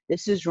earned.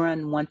 This is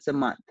run once a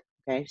month,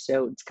 okay?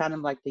 So it's kind of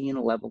like the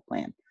Unilevel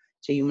plan.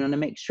 So you want to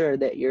make sure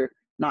that you're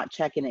not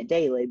checking it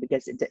daily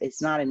because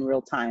it's not in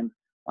real time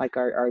like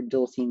our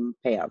dual team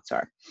payouts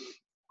are.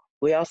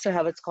 We also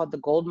have what's called the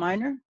Gold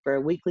Miner. For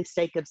a weekly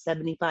stake of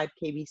 75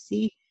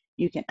 KBC,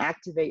 you can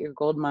activate your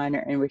Gold Miner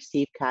and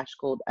receive Cash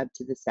Gold up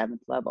to the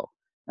 7th level.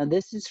 Now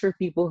this is for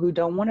people who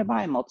don't want to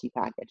buy a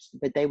multi-package,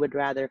 but they would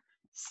rather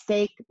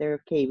stake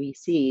their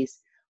KBCs,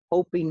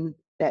 hoping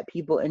that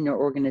people in your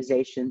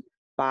organization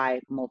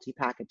buy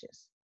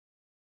multi-packages.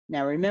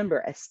 Now remember,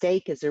 a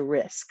stake is a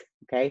risk,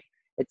 okay?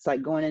 It's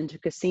like going into a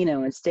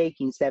casino and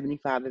staking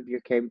 75 of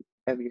your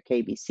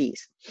KBCs.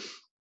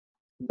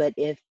 But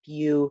if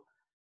you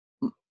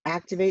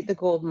activate the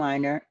Gold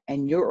Miner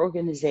and your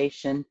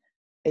organization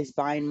is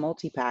buying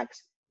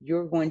multi-packs,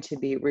 you're going to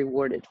be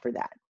rewarded for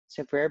that.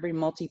 So for every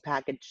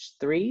multi-package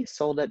 3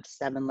 sold up to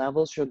 7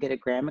 levels, you'll get a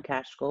gram of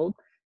Cash Gold.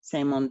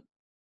 Same on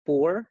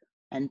 4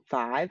 and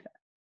 5.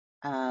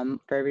 For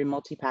every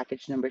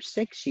multi-package number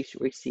 6, you should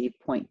receive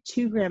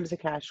 0.2 grams of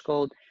Cash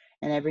Gold.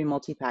 And every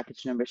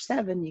multi-package number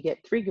 7, you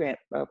get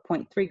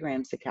 0.3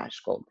 grams of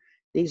Cash Gold.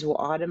 These will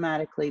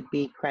automatically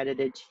be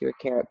credited to your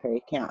Carrot Pay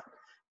account.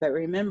 But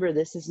remember,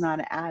 this is not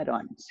an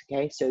add-on,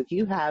 okay? So if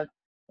you have,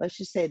 let's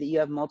just say that you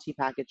have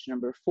multi-package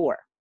number 4,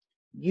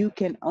 you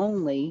can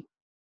only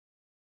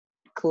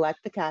collect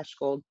the Cash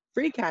Gold,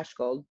 free Cash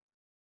Gold,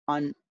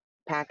 on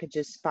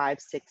packages 5,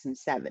 6, and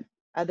 7.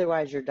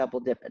 Otherwise, you're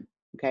double dipping,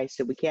 okay?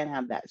 So we can't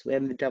have that. So we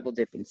have the double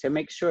dipping. So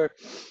make sure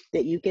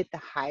that you get the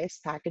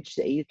highest package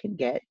that you can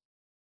get,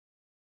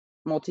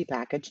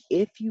 multi-package,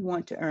 if you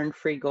want to earn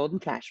free gold and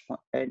cash,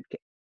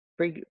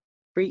 free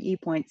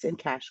e-points and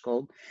Cash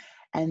Gold.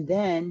 And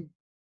then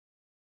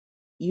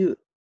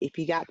if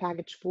you got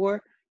package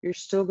 4, you're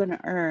still going to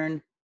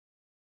earn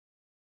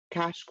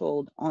Cash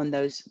Gold on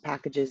those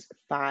packages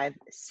 5,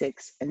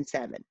 6, and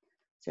 7.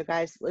 So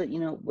guys,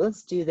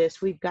 let's do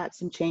this. We've got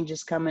some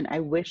changes coming. I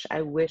wish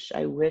I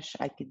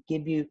could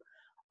give you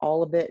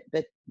all of it,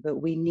 but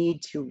we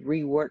need to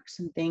rework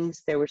some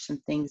things. There were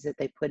some things that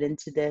they put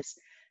into this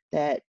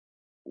that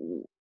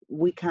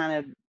we kind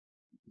of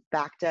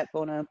backed up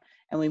on them,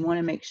 and we want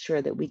to make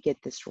sure that we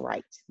get this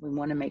right. We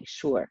want to make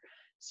sure.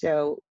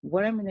 So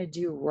what I'm going to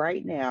do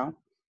right now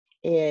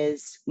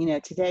is,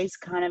 today's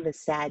kind of a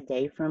sad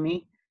day for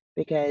me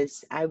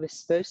because I was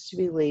supposed to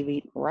be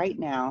leaving right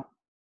now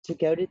to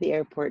go to the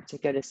airport to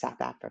go to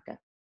South Africa.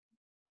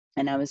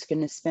 And I was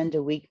going to spend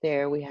a week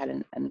there. We had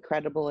an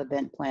incredible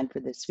event planned for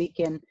this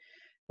weekend.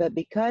 But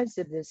because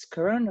of this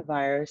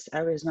coronavirus,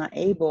 I was not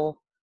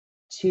able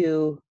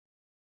to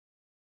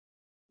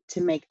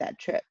make that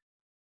trip.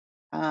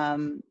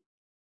 And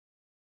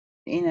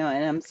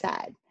I'm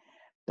sad.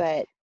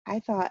 But I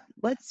thought,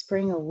 let's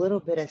bring a little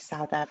bit of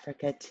South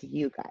Africa to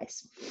you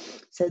guys.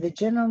 So the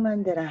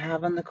gentleman that I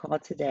have on the call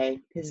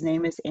today, his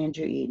name is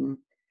Andrew Eaton.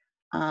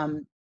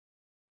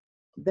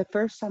 The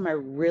first time I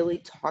really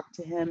talked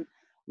to him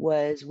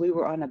was we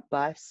were on a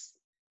bus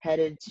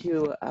headed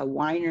to a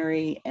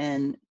winery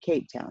in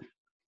Cape Town.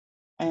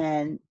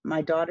 And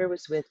my daughter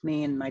was with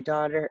me, and my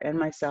daughter and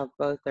myself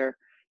both are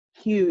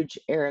huge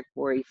Eric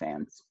Worre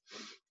fans.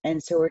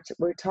 And so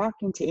we're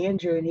talking to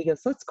Andrew, and he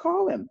goes, let's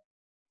call him.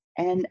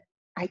 And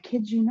I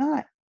kid you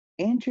not,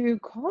 Andrew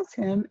calls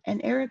him,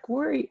 and Eric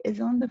Worre is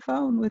on the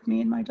phone with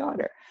me and my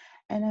daughter.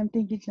 And I'm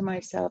thinking to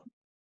myself,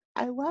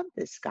 I love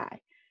this guy.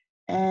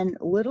 And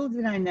little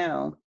did I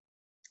know,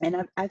 and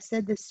I've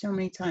said this so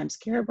many times,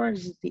 Karatbars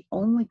is the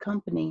only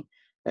company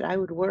that I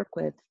would work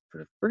with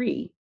for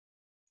free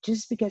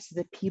just because of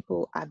the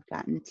people I've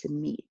gotten to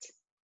meet.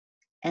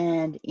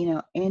 And,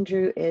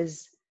 Andrew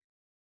is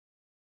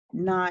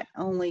not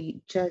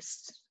only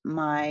just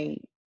my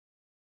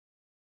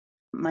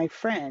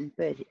friend,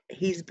 but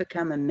he's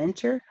become a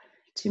mentor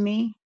to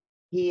me.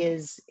 He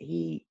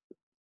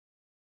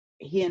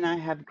and I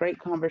have great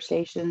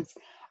conversations.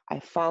 I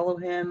follow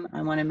him.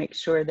 I want to make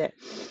sure that,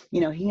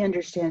 he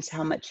understands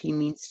how much he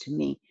means to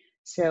me.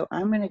 So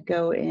I'm going to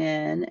go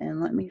in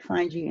and let me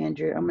find you,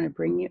 Andrew. I'm going to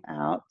bring you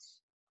out.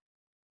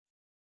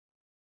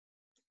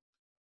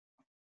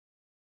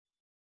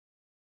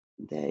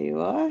 There you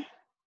are.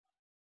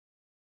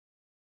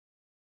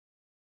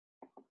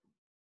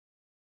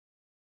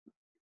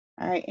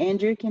 All right,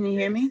 Andrew, can you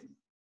hear me?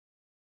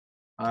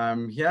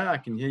 Yeah, I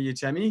can hear you,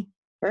 Tammy.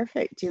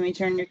 Perfect. Do you want me to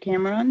turn your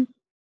camera on?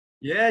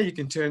 Yeah, you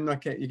can turn my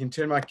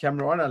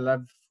camera on. I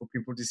love for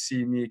people to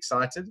see me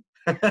excited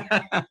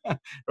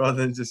rather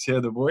than just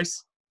hear the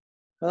voice.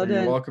 So Hold you're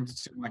on. welcome to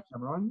turn my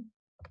camera on.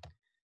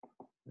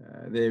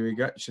 There we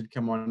go. It should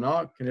come on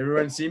now. Can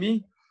everyone see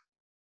me?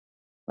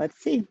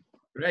 Let's see.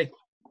 Great.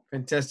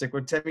 Fantastic.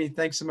 Well, Tammy,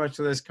 thanks so much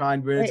for those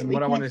kind words. Wait, And we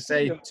what I want can't to see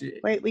say you. to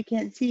Wait, we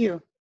can't see you.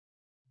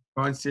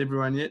 can't see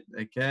everyone yet.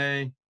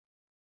 Okay.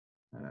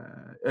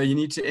 You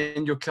need to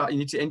end your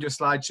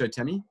slideshow,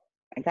 Tammy.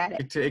 I got it.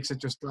 Click to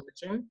exit your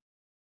slideshow.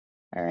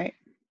 All right.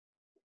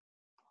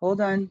 Hold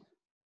on.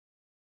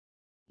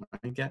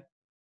 Okay.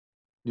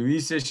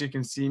 Louise says she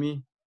can see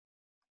me.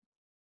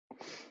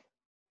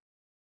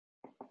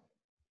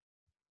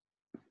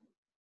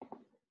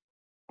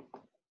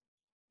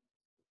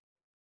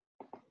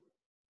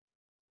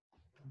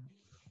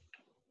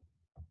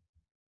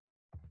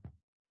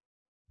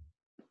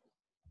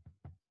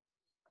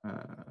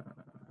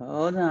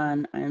 Hold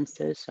on. I'm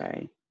so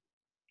sorry.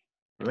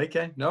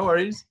 Okay, no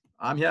worries.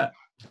 I'm here.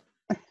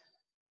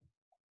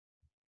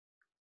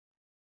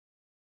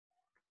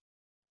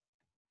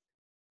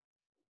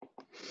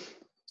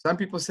 Some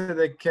people say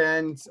they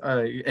can't.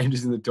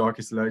 Andrew's in the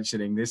darkest load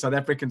shedding. There's South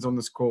Africans on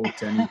this call,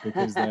 Tammy,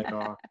 because they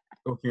are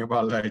talking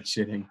about load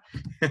shedding.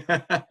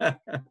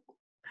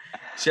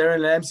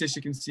 Sharon Lamb says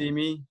she can see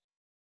me.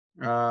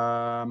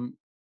 I'm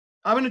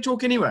going to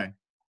talk anyway.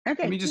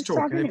 Okay, Let me just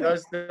talk. And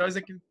if those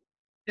that can,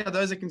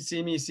 those that can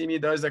see me, see me.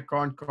 Those that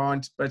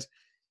can't. But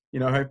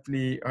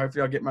hopefully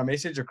I'll get my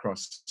message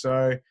across.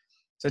 So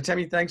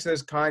Tammy, thanks for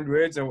those kind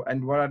words.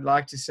 And what I'd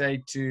like to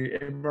say to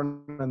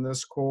everyone on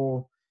this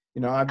call,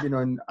 I've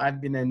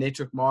been a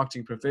network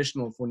marketing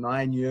professional for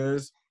 9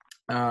 years.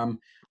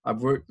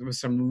 I've worked with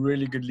some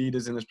really good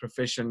leaders in this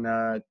profession,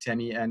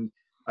 Tammy, and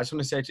I just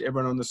want to say to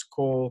everyone on this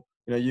call,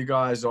 you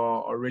guys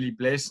are really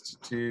blessed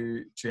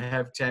to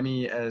have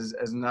Tammy as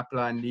an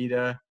upline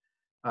leader.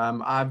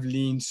 I've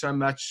leaned so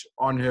much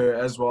on her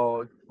as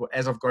well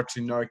as I've got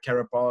to know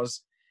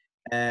Karapaz.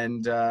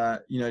 And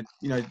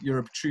you're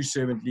a true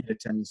servant leader,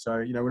 Tammy.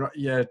 So we're not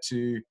here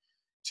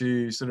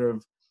to sort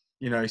of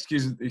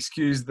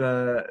excuse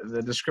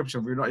the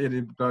description. We're not here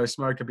to blow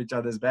smoke up each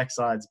other's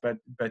backsides. But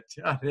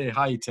hey,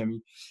 hi,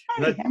 Tammy.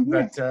 Hi, I'm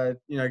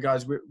here.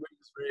 Guys, we're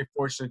just very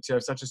fortunate to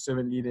have such a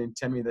servant leader in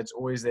Tammy that's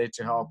always there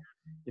to help.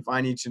 If I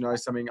need to know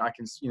something, I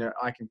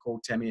can call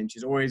Tammy, and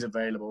she's always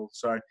available.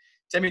 So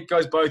Tammy, it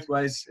goes both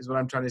ways, is what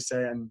I'm trying to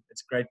say, and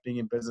it's great being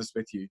in business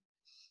with you.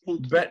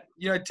 Thank you. But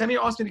Tammy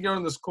asked me to get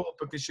on this call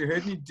because she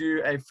heard me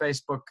do a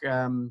Facebook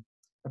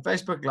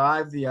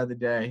Live the other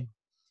day,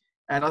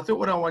 and I thought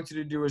what I wanted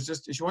to do was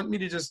she wanted me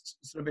to just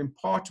sort of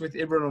impart with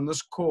everyone on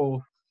this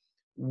call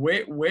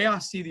where I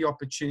see the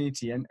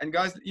opportunity. And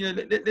guys,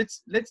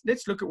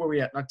 let's look at where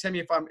we're at now. Tammy,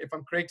 if I'm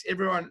correct,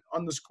 everyone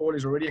on this call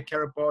is already a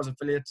Karapaz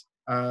affiliate.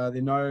 There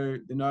are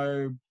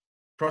no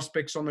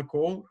prospects on the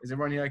call. Is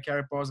everyone here a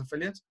Karapaz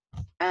affiliate?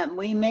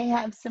 We may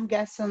have some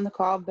guests on the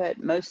call, but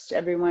most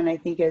everyone I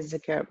think is a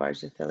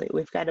Karapaz affiliate.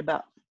 We've got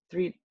about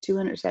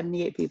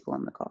 278 people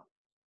on the call.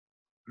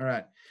 All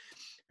right.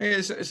 Yeah,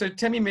 so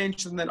Tammy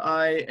mentioned that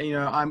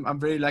I'm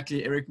very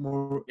lucky. Eric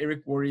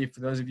Worry,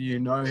 for those of you who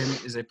know him,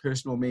 is a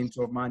personal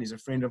mentor of mine. He's a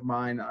friend of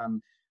mine.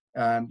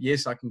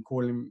 Yes, I can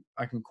call him.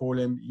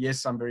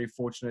 Yes, I'm very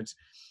fortunate.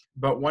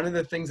 But one of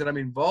the things that I'm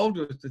involved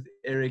with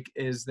Eric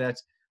is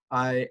that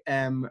I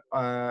am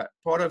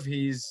part of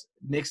his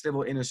Next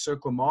Level Inner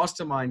Circle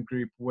Mastermind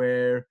group,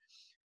 where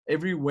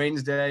every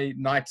Wednesday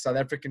night, South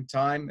African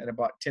time, at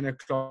about 10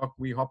 o'clock,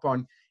 we hop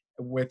on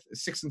with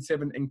 6 and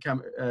 7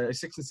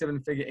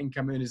 figure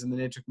income earners in the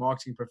network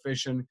marketing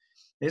profession.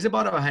 There's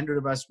about 100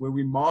 of us where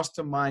we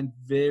mastermind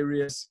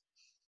various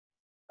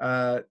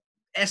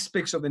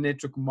aspects of the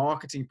network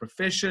marketing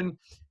profession.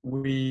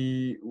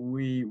 We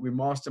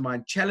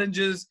mastermind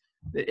challenges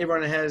that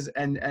everyone has,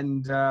 and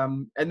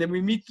then we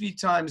meet 3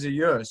 times a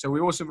year. So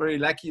we're also very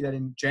lucky that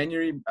in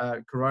January,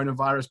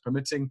 coronavirus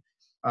permitting,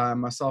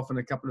 myself and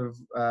a couple of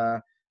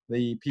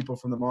the people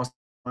from the mastermind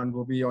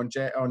will be on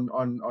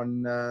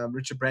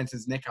Richard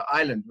Branson's Necker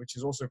Island, which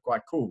is also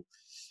quite cool.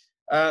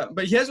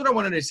 But here's what I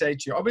wanted to say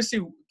to you. Obviously,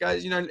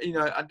 guys,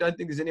 I don't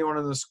think there's anyone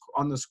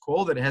on this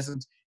call that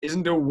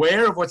isn't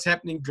aware of what's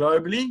happening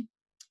globally,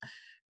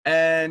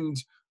 and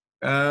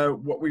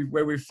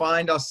where we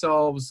find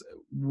ourselves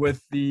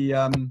with the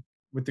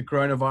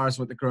coronavirus,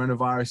 what the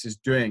coronavirus is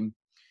doing.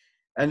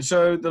 And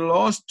so the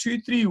last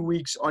 2-3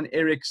 weeks on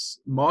Eric's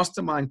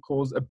mastermind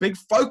calls, a big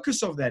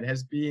focus of that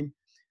has been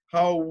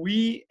how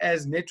we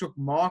as network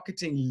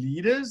marketing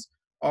leaders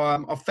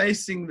are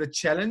facing the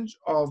challenge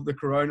of the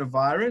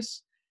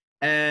coronavirus,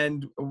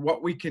 and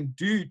what we can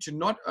do to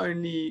not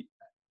only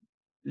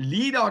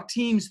lead our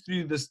teams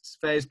through this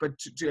phase, but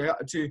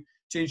to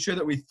ensure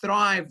that we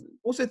thrive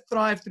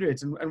through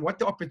it, and what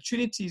the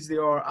opportunities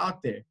there are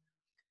out there.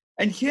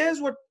 And here's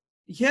what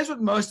here's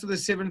what most of the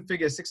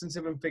 6 and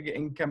 7 figure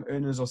income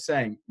earners are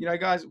saying. You know,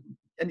 guys,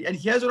 and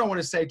here's what I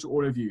want to say to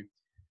all of you.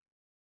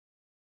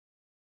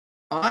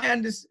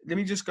 Let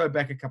me just go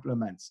back a couple of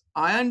months.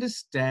 I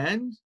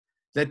understand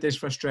that there's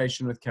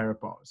frustration with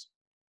Carapaz.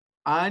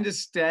 I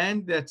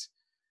understand that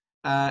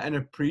and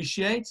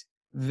appreciate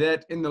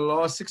that in the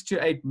last 6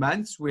 to 8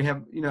 months, we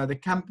have, you know, the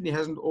company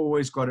hasn't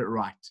always got it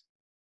right.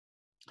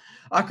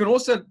 I can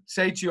also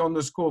say to you on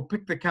this call,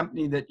 pick the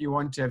company that you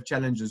want to have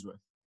challenges with.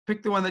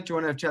 Pick the one that you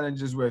want to have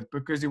challenges with,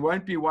 because there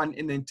won't be one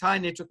in the entire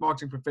network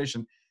marketing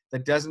profession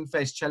that doesn't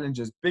face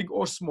challenges, big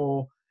or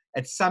small,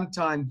 at some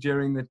time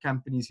during the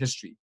company's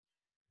history.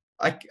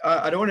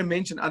 I don't want to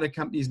mention other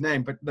companies'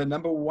 name, but the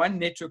number one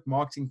network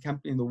marketing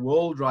company in the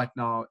world right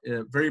now,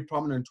 a very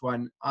prominent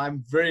one,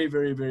 I'm very,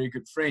 very, very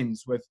good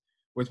friends with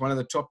one of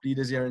the top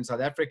leaders here in South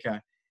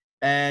Africa.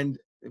 And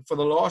for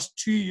the last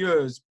 2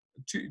 years,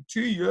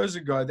 two years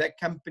ago, that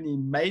company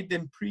made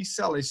them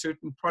pre-sell a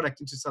certain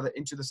product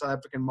into the South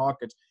African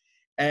market,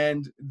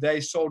 and they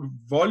sold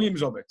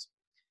volumes of it.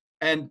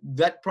 And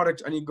that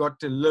product only got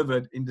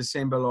delivered in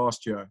December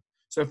last year.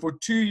 So for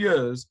 2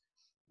 years,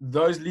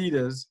 those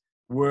leaders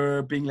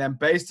were being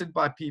lambasted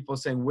by people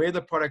saying where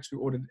the products we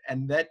ordered,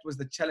 and that was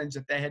the challenge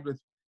that they had with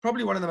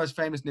probably one of the most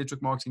famous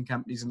network marketing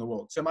companies in the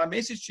world. So my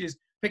message to you is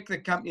pick the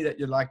company that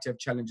you'd like to have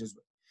challenges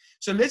with.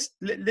 So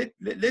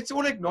let's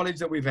all acknowledge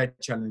that we've had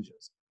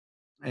challenges.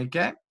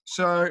 Okay,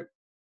 so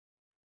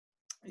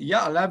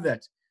yeah, I love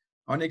that.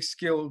 Our next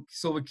skill,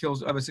 silver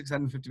kills over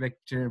 650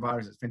 bacterial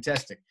viruses.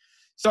 Fantastic.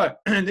 So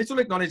let's all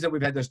acknowledge that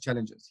we've had those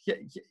challenges.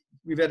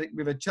 We've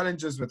had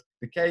challenges with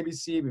the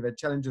KBC, we've had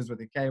challenges with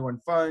the K1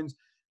 phones,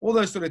 all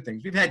those sort of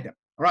things. We've had them.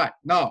 All right,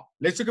 now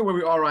let's look at where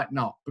we are right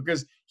now,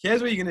 because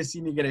here's where you're going to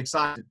see me get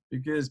excited.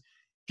 Because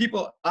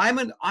people, I'm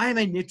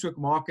a network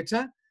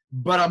marketer,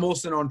 but I'm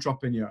also an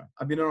entrepreneur.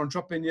 I've been an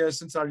entrepreneur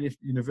since I left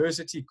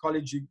university,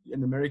 college.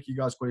 In America, you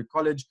guys call it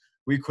college.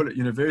 We call it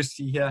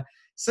university here.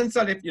 Since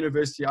I left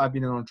university, I've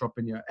been an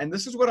entrepreneur. And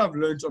this is what I've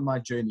learned on my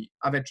journey.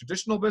 I've had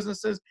traditional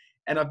businesses,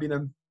 and I've been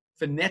a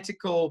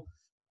fanatical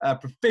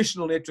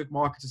professional network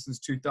marketer since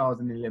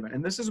 2011.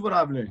 And this is what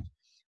I've learned.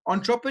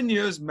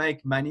 Entrepreneurs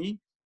make money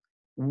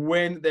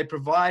when they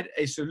provide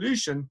a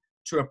solution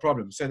to a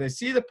problem. So they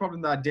see the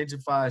problem, they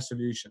identify a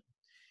solution.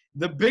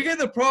 The bigger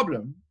the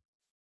problem,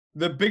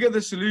 the bigger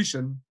the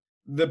solution,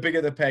 the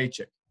bigger the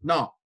paycheck.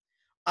 Now,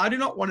 I do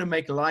not want to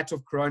make light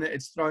of Corona.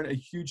 It's thrown a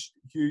huge,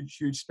 huge,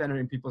 huge spanner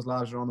in people's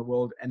lives around the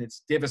world, and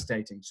it's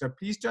devastating. So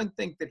please don't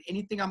think that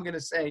anything I'm going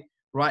to say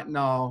right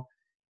now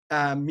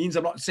means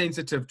I'm not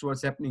sensitive to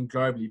what's happening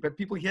globally. But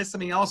people, here's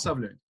something else I've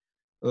learned.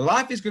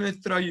 Life is going to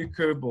throw you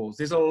curveballs.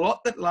 There's a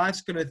lot that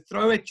life's going to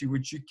throw at you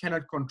which you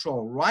cannot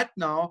control. Right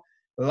now,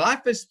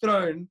 life has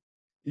thrown,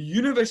 the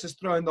universe has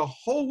thrown the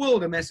whole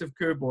world a massive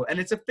curveball, and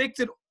it's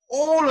affected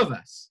all of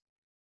us.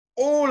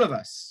 All of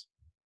us.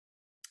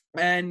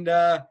 And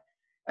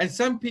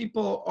some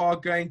people are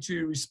going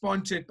to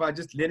respond to it by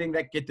just letting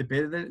that get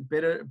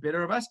the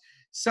better of us.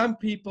 Some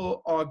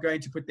people are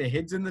going to put their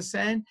heads in the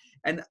sand,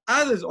 and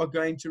others are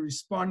going to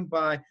respond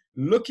by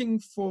looking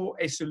for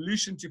a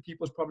solution to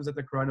people's problems that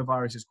the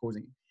coronavirus is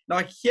causing.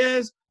 Now,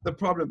 here's the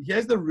problem.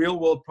 Here's the real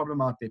world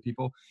problem out there,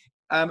 people.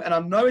 And I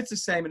know it's the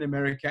same in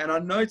America, and I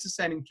know it's the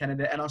same in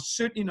Canada, and I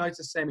certainly know it's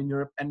the same in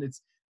Europe. And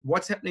it's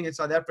what's happening in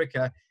South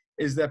Africa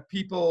is that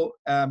people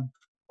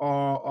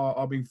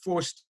are being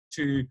forced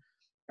to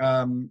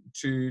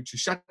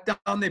shut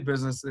down their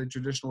business, their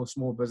traditional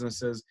small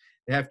businesses.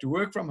 They have to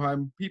work from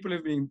home. People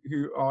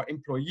who are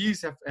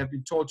employees have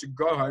been told to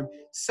go home.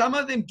 Some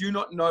of them do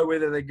not know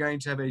whether they're going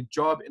to have a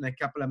job in a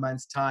couple of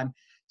months' time.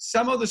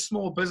 Some of the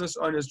small business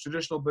owners,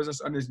 traditional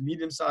business owners,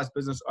 medium-sized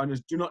business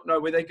owners do not know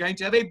whether they're going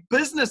to have a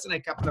business in a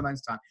couple of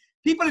months' time.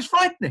 People, it's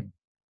frightening.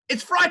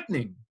 It's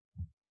frightening.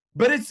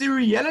 But it's the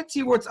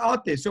reality what's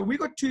out there. So we've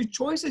got two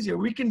choices here.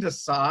 We can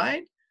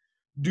decide,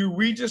 do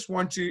we just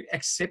want to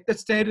accept the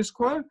status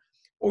quo,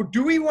 or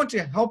do we want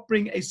to help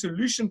bring a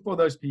solution for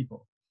those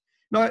people?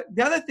 Now,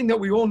 the other thing that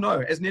we all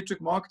know as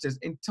network marketers,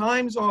 in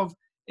times of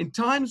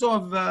economic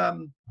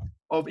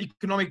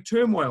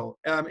turmoil,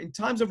 in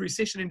times of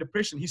recession and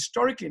depression,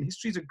 historically, and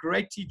history is a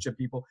great teacher,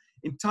 people,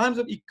 in times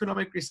of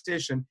economic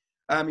recession,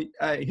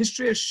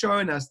 history has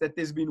shown us that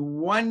there's been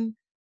one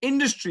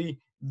industry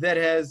that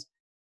has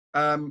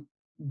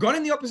gone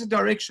in the opposite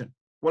direction.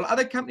 While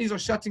other companies are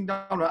shutting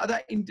down, or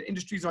other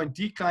industries are in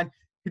decline,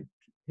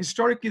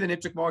 historically, the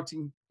network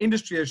marketing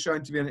industry has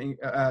shown to be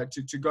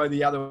to go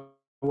the other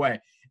way.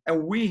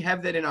 And we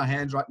have that in our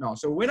hands right now.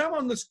 So when I'm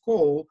on this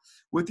call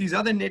with these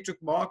other network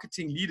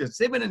marketing leaders,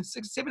 7 and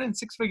 6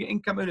 figure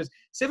income earners,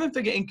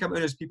 7-figure income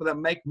earners, people that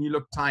make me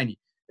look tiny.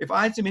 If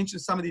I had to mention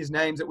some of these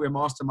names that we're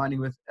masterminding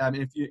with,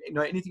 if you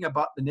know anything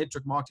about the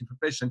network marketing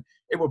profession,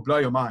 it will blow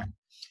your mind.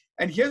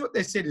 And here's what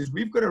they said is,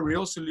 we've got a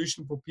real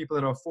solution for people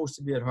that are forced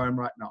to be at home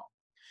right now.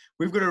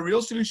 We've got a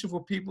real solution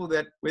for people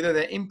that, whether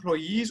they're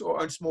employees or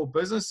own small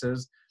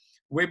businesses,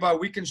 whereby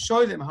we can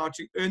show them how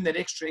to earn that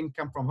extra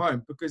income from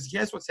home. Because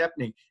here's what's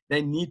happening.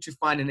 They need to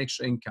find an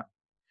extra income.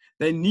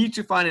 They need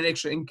to find an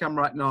extra income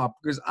right now,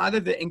 because either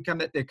the income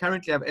that they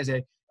currently have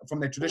from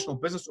their traditional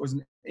business or as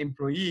an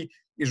employee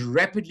is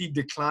rapidly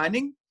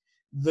declining.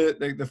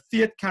 The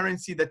fiat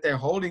currency that they're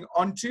holding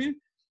onto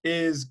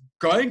is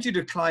going to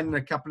decline in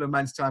a couple of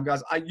months' time,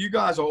 guys. You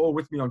guys are all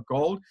with me on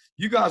gold.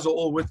 You guys are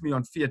all with me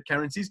on fiat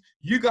currencies.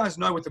 You guys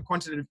know with the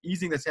quantitative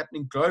easing that's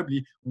happening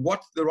globally,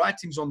 what the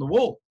writing's on the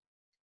wall.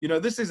 You know,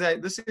 this is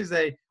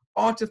a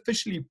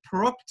artificially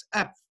propped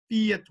up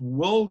fiat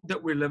world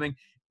that we're living,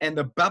 and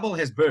the bubble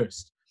has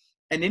burst.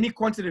 And any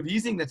quantitative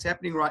easing that's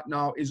happening right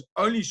now is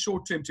only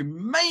short term to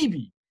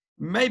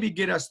maybe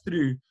get us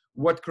through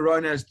what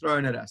Corona has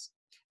thrown at us.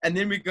 And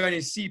then we're going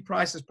to see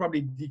prices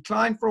probably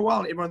decline for a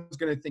while. Everyone's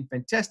going to think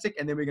fantastic.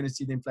 And then we're going to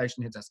see the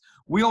inflation hit us.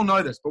 We all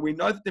know this, but we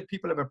know that the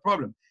people have a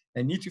problem.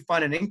 They need to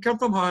find an income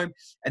from home,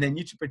 and they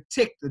need to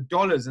protect the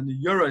dollars and the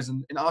euros,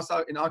 and in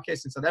our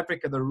case in South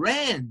Africa, the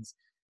rands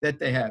that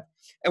they have.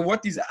 And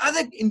what these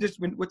other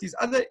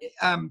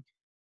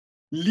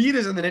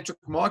leaders in the network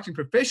marketing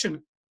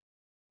profession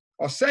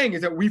are saying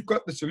is that we've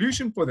got the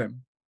solution for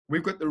them.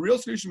 We've got the real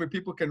solution where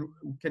people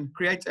can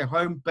create a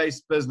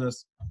home-based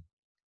business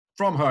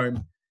from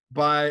home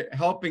by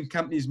helping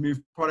companies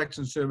move products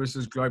and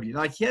services globally.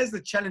 Now, here's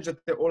the challenge that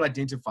they all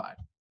identified.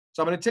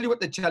 So I'm going to tell you what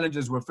the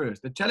challenges were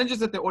first. The challenges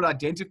that they all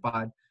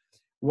identified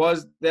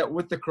was that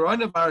with the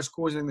coronavirus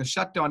causing the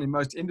shutdown in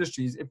most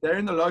industries, if they're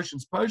in the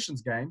lotions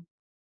potions game,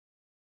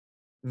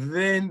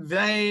 then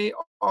they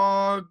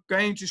are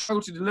going to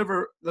struggle to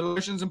deliver the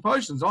lotions and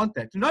potions, aren't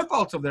they? To no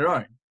fault of their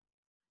own.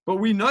 But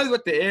we know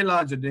what the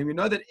airlines are doing. We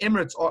know that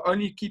Emirates are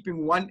only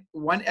keeping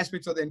one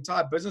aspect of the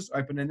entire business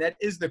open, and that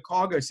is the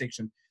cargo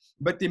section.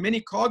 But there are many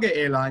cargo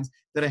airlines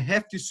that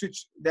have to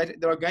switch,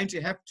 that are going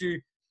to have to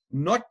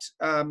not,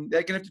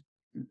 they're going to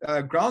have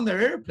to ground their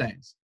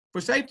airplanes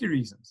for safety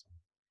reasons.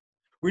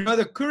 We know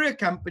the courier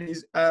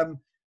companies,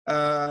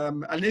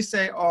 unless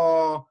they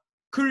are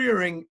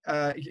couriering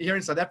here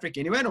in South Africa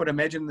anyway, and I would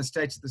imagine in the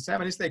States the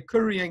same, unless they're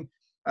couriering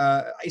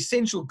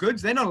essential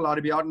goods, they're not allowed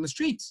to be out in the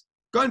streets.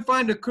 Go and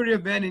find a courier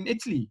van in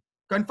Italy.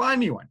 Go and find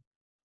me one.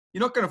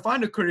 You're not going to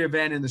find a courier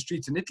van in the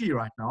streets in Italy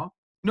right now.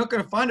 You're not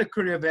going to find a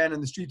courier van in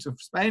the streets of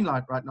Spain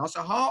right now.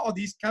 So how are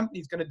these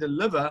companies going to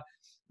deliver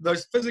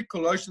those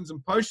physical lotions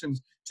and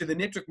potions to the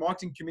network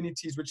marketing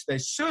communities which they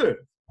serve?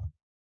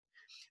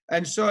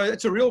 And so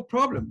it's a real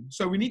problem.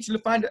 So we need to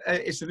find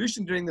a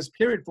solution during this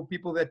period for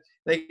people that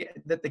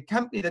the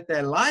company that they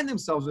align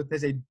themselves with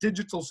has a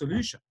digital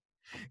solution.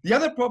 The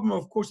other problem,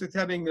 of course, with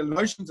having the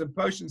lotions and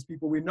potions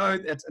people, we know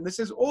that, and this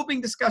is all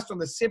being discussed on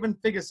the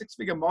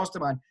six-figure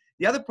mastermind.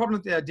 The other problem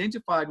that they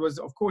identified was,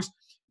 of course,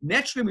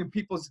 naturally when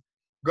people's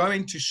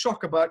going to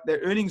shock about their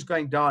earnings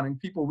going down, and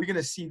we're going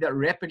to see that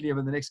rapidly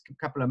over the next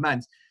couple of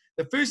months.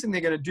 The first thing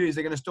they're going to do is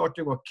they're going to start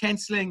doing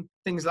canceling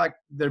things like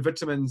their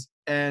vitamins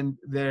and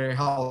their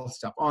health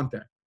stuff, aren't they?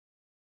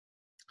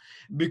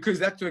 Because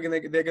that's where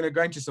they're going to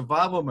go into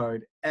survival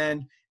mode,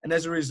 and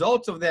as a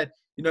result of that,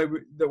 you know,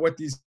 what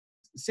these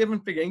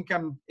seven-figure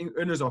income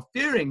earners are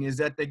fearing is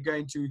that they're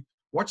going to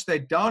watch their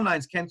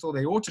downlines cancel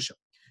their auto ship.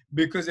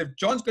 Because if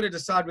John's got to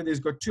decide whether he's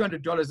got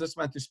 $200 this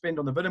month to spend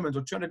on the vitamins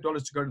or $200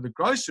 to go to the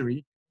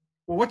grocery,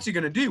 well, what's he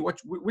going to do?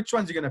 Which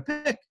one's he going to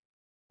pick?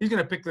 He's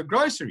going to pick the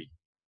grocery.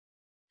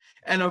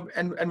 And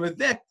with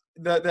that,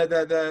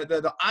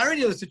 the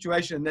irony of the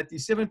situation that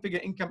these seven-figure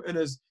income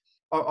earners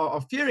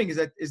are fearing is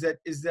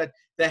that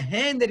the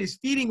hand that is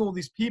feeding all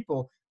these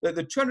people, the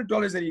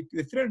 $200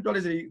 the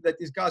 $300 that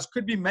these guys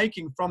could be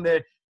making from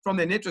their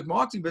network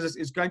marketing business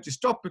is going to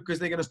stop, because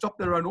they're going to stop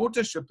their own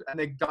auto ship, and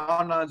their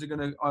downlines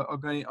are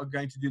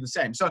going to do the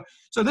same. So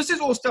this is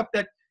all stuff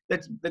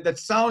that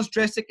sounds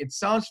drastic, it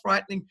sounds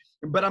frightening,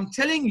 but I'm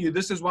telling you,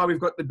 this is why we've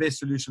got the best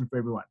solution for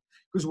everyone.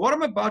 Because what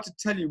I'm about to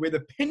tell you, where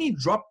the penny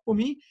dropped for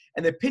me,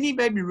 and the penny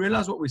made me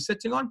realize what we're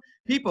sitting on,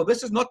 people,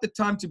 this is not the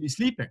time to be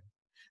sleeping.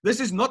 This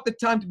is not the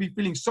time to be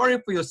feeling sorry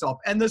for yourself.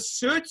 And this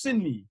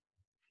certainly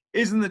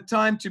isn't the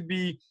time to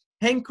be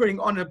hankering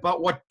on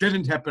about what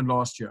didn't happen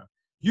last year.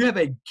 You have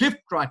a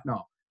gift right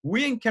now.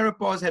 We in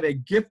Carapaz have a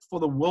gift for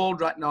the world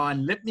right now,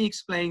 and let me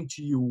explain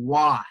to you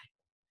why.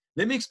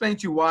 Let me explain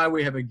to you why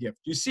we have a gift.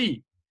 You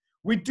see,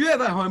 we do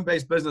have a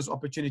home-based business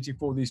opportunity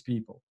for these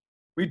people.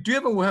 We do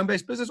have a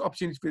home-based business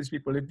opportunity for these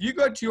people. If you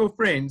go to your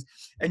friends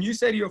and you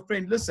say to your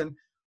friend, listen,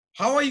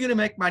 how are you going to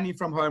make money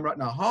from home right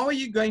now? How are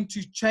you going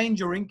to change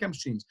your income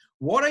streams?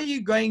 What are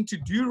you going to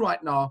do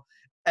right now?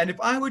 And if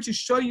I were to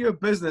show you a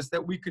business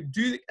that we could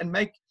do and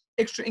make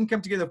extra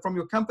income together from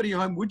your company, your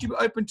home, would you be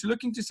open to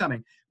looking to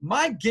something?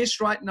 My guess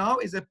right now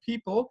is that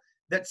people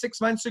that 6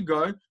 months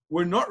ago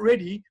were not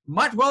ready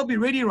might well be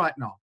ready right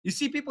now. You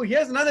see, people,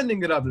 here's another thing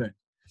that I've learned.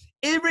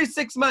 Every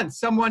 6 months,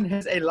 someone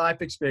has a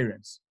life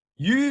experience.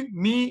 You,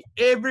 me,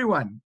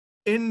 everyone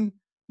in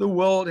the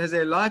world has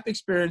a life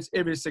experience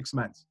every 6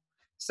 months.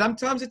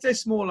 Sometimes it's a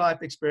small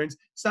life experience.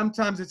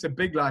 Sometimes it's a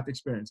big life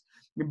experience.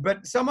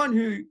 But someone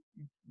who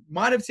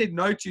might have said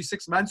no to you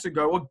 6 months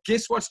ago, well,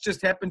 guess what's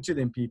just happened to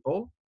them,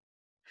 people?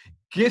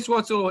 Guess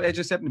what's all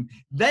just happened?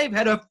 They've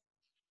had an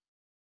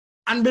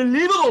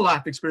unbelievable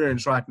life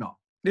experience right now.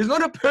 There's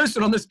not a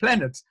person on this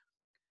planet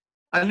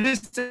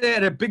unless they're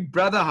at a big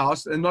brother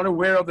house and not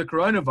aware of the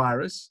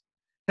coronavirus,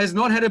 has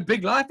not had a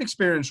big life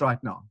experience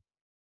right now.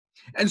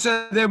 And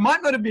so they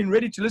might not have been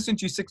ready to listen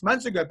to you 6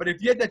 months ago, but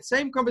if you had that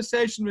same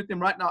conversation with them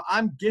right now,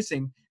 I'm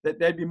guessing that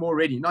they'd be more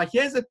ready. Now,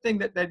 here's the thing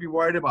that they'd be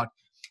worried about.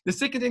 The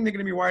second thing they're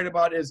going to be worried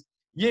about is,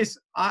 yes,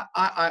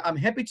 I'm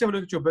happy to have a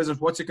look at your business.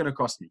 What's it going to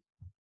cost me?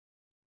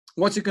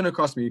 What's it going to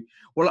cost me?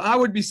 Well, I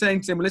would be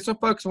saying to them, let's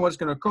not focus on what it's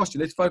going to cost you.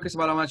 Let's focus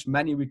on how much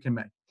money we can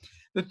make.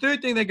 The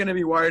third thing they're going to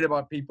be worried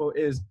about, people,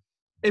 is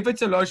if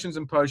it's a lotions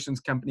and potions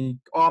company,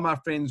 are my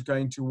friends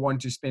going to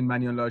want to spend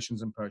money on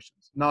lotions and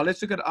potions? Now,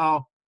 let's look at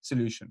our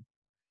solution.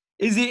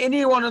 Is there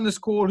anyone on this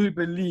call who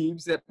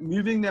believes that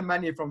moving their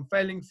money from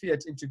failing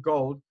fiat into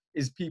gold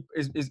is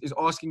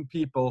asking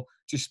people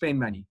to spend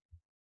money?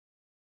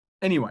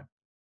 Anyone?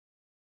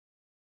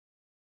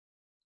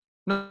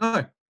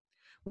 No.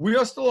 We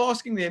are still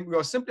asking them, we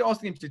are simply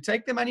asking them to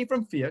take their money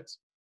from fiat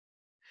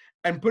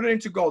and put it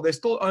into gold. They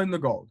still own the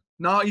gold.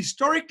 Now,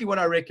 historically, what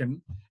I reckon,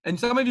 and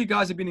some of you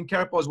guys have been in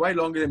Carapaus way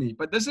longer than me,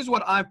 but this is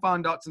what I've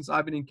found out since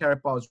I've been in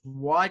Carapaus,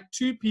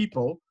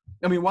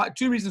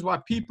 two reasons why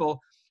people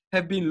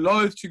have been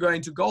loath to go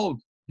into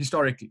gold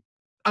historically.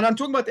 And I'm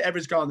talking about the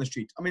average guy on the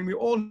street. I mean, we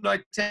all know,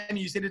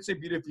 Tammy, you said it so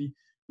beautifully.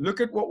 Look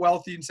at what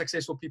wealthy and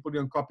successful people do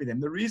and copy them.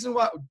 The reason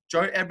why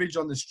Joe Average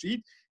on the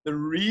street, the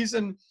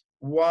reason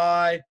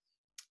why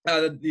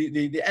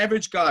the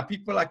average guy,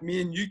 people like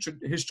me and you,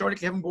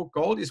 historically haven't bought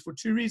gold is for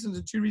two reasons,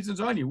 and two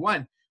reasons only.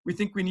 One, we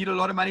think we need a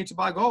lot of money to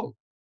buy gold.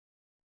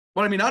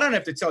 Well, I mean, I don't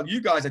have to tell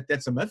you guys that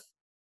that's a myth.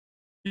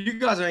 You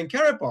guys are in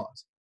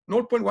Carapaus.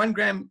 0.1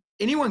 gram,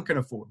 anyone can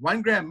afford.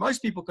 1 gram,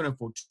 most people can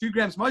afford. 2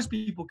 grams, most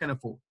people can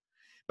afford.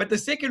 But the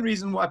second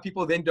reason why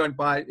people then don't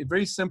buy it,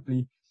 very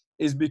simply,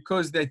 is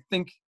because they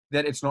think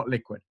that it's not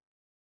liquid.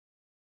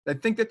 They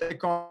think that they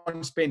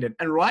can't spend it.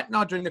 And right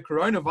now, during the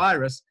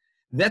coronavirus,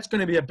 that's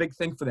going to be a big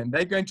thing for them.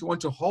 They're going to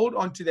want to hold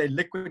on to their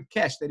liquid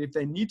cash, that if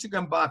they need to go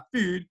and buy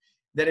food,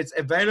 that it's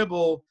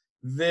available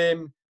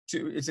to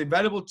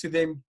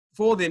them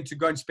for them to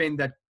go and spend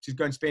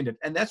it.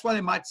 And that's why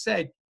they might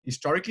say,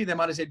 historically, they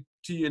might have said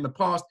to you in the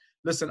past,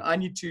 listen, I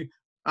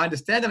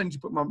understand that I need to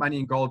put my money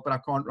in gold, but I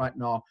can't right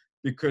now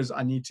because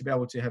I need to be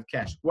able to have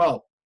cash.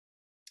 Well,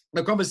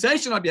 the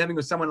conversation I'd be having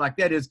with someone like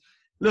that is,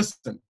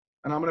 listen,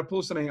 and I'm going to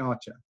pull something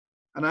out here.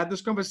 And I had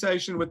this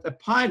conversation with a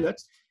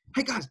pilot.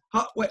 Hey guys,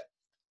 wait.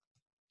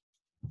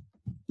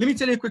 Let me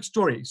tell you a quick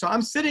story. So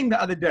I'm sitting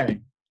the other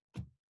day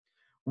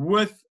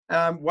with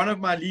one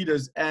of my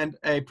leaders and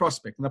a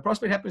prospect. And the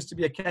prospect happens to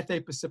be a Cathay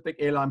Pacific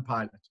airline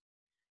pilot.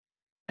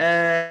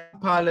 And the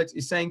pilot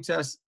is saying to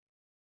us,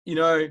 you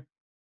know,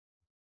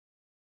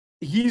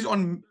 he's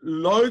on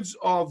loads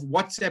of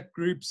WhatsApp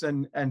groups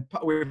and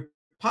where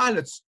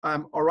pilots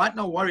are right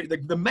now worried.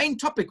 The main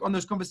topic on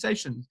those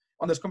conversation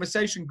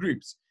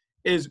groups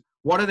is,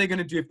 what are they going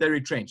to do if they're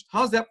retrenched?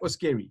 How's that for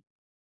scary?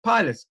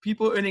 Pilots,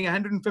 people earning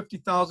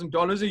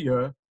 $150,000 a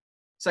year,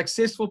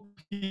 successful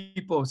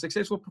people,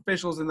 successful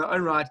professionals in their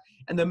own right.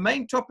 And the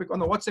main topic on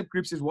the WhatsApp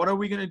groups is, what are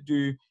we going to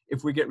do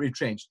if we get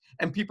retrenched?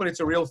 And people, it's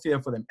a real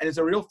fear for them. And it's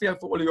a real fear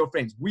for all of your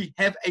friends. We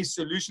have a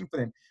solution for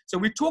them. So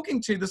we're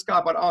talking to this guy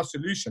about our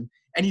solution,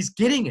 and he's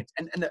getting it.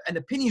 And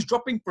the penny's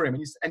dropping for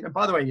him. And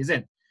by the way, he's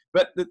in.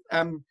 But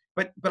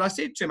I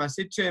said to him,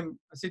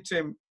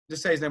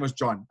 just say his name was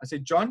John. I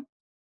said, John,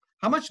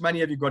 how much money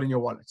have you got in your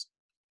wallet?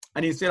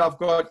 And he said, I've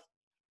got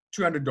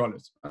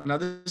 $200. Now,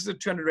 this is a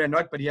 200 Rand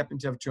note, but he happened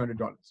to have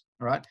 $200. All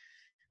right.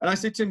 And I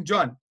said to him,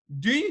 John,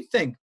 do you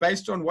think,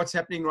 based on what's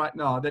happening right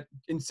now, that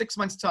in 6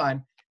 months'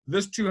 time,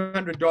 this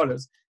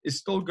 $200 is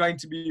still going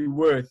to be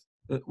worth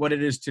what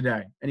it is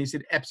today? And he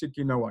said,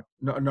 absolutely no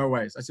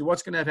ways. I said,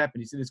 what's going to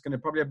happen? He said, it's going to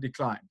probably have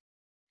declined.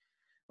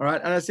 All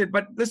right. And I said,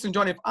 but listen,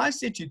 John, if I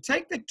said to you,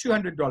 take the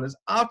 $200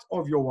 out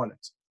of your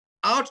wallet,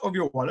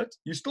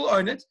 you still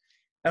own it,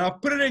 and I'll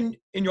put it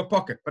in your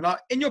pocket. But now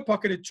in your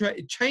pocket, it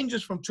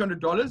changes from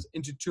 $200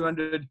 into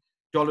 $200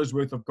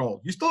 worth of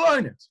gold. You still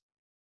own it.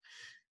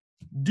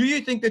 Do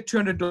you think that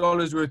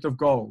 $200 worth of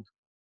gold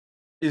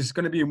is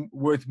going to be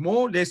worth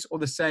more, less, or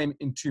the same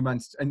in 2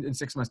 months, in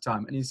 6 months'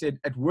 time? And he said,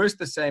 at worst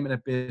the same, and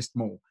at best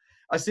more.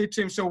 I said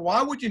to him, so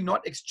why would you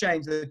not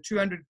exchange the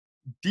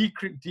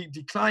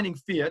declining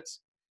fiat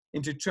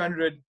into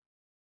 $200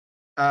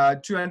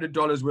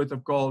 worth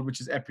of gold,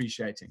 which is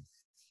appreciating?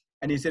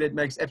 And he said, it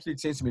makes absolute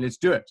sense to me. Let's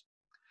do it.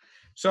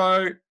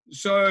 So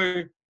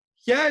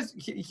here's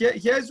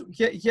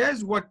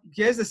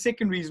the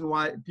second reason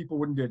why people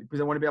wouldn't do it, because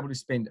they want to be able to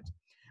spend it.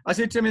 I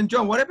said to him, and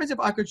John, what happens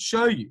if I could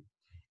show you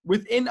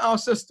within our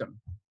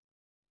system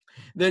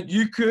that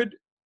you could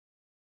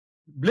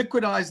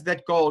liquidize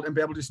that gold and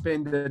be able to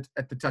spend it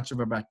at the touch of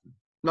a button?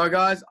 Now,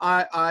 guys,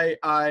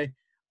 I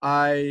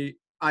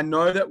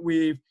know that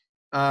we've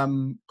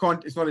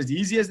it's not as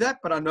easy as that,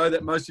 but I know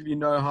that most of you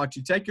know how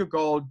to take your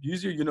gold,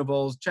 use your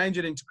univols, change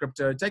it into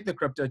crypto, take the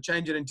crypto,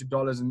 change it into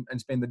dollars, and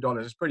spend the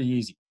dollars. It's pretty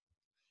easy.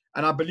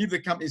 And I believe the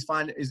company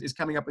is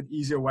coming up with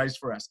easier ways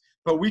for us.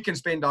 But we can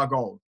spend our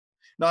gold.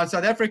 Now, in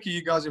South Africa,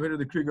 you guys have heard of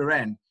the Kruger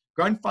Rand.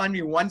 Go and find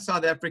me one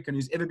South African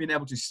who's ever been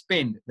able to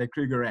spend their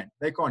Kruger Rand.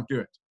 They can't do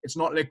it. It's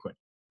not liquid.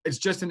 It's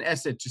just an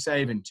asset to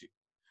save into.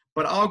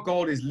 But our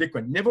gold is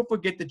liquid. Never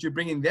forget that you're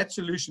bringing that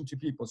solution to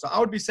people. So I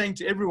would be saying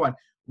to everyone,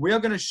 we are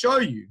going to show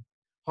you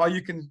how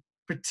you can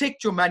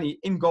protect your money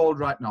in gold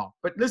right now.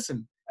 But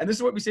listen, and this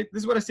is what we said.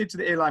 This is what I said to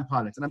the airline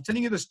pilot. And I'm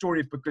telling you the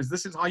story because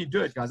this is how you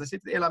do it, guys. I said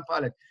to the airline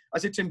pilot, I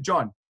said to him,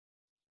 John,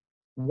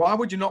 why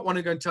would you not want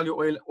to go and tell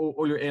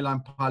all your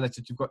airline pilots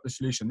that you've got the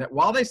solution? That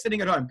while they're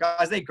sitting at home,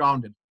 guys, they're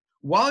grounded.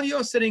 While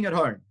you're sitting at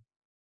home,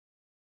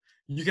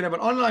 you can have an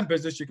online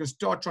business. You can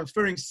start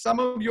transferring some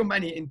of your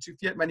money into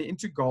fiat money,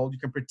 into gold. You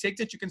can protect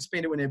it. You can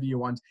spend it whenever you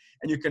want.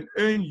 And you can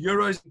earn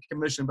euros in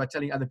commission by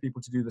telling other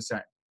people to do the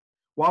same.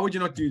 Why would you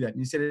not do that? And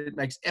he said, it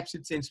makes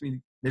absolute sense to me.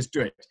 Let's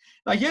do it.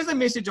 Now, here's a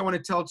message I want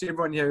to tell to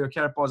everyone here who are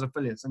Carapa's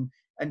affiliates. And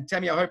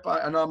Tammy, I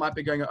know I might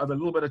be going over a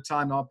little bit of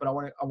time now, but I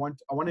want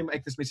to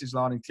make this message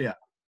loud and clear.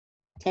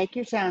 Take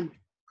your time.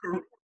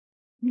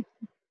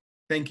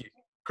 Thank you.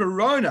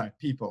 Corona,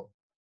 people,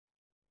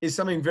 is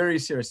something very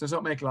serious. Let's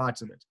not make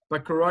light of it.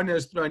 But Corona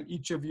has thrown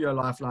each of you a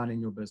lifeline in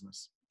your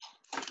business.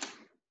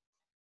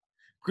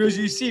 Because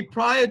you see,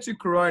 prior to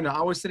Corona,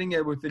 I was sitting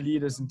there with the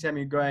leaders and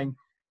Tammy going,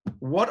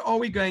 what are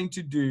we going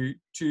to do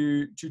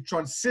to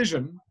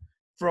transition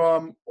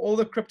from all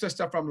the crypto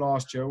stuff from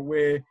last year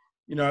where,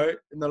 you know,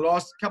 in the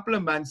last couple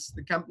of months,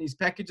 the company's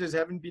packages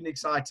haven't been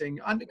exciting.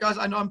 And guys,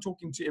 I know I'm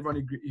talking to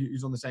everyone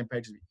who's on the same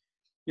page as me,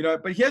 you know,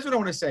 but here's what I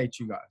want to say to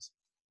you guys.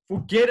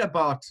 Forget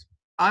about,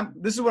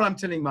 this is what I'm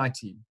telling my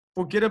team.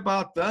 Forget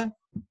about let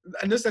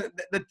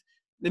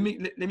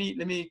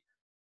me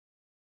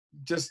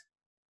just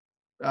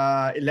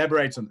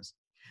elaborate on this.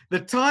 The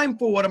time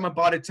for what I'm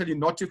about to tell you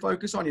not to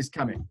focus on is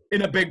coming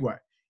in a big way.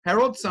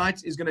 Harold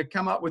Seitz is going to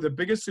come up with the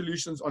biggest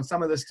solutions on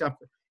some of this stuff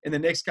in the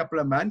next couple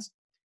of months,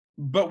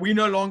 but we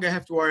no longer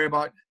have to worry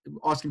about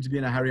asking to be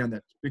in a hurry on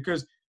that,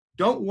 because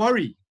don't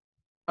worry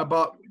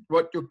about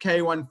what your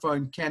K1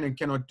 phone can and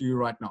cannot do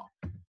right now.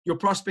 Your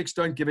prospects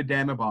don't give a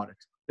damn about it.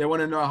 They want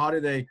to know how do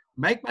they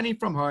make money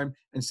from home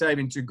and save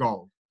into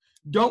gold.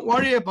 Don't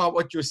worry about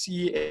what your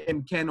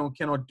CEM can or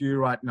cannot do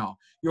right now.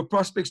 Your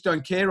prospects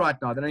don't care right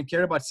now. They don't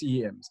care about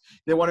CEMs.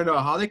 They want to know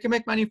how they can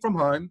make money from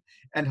home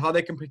and how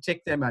they can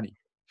protect their money.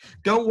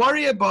 Don't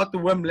worry about the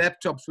WIM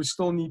laptops, which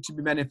still need to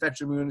be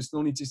manufactured. We're going to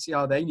still need to see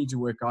how they need to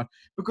work out,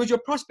 because your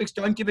prospects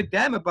don't give a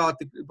damn about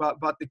the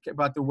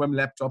WIM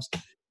laptops.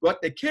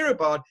 What they care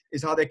about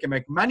is how they can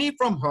make money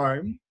from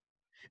home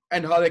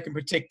and how they can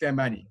protect their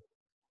money.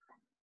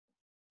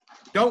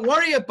 Don't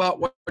worry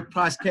about what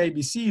price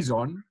KBC is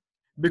on,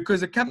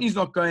 because the company's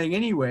not going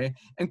anywhere.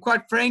 And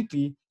quite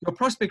frankly, your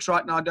prospects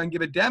right now don't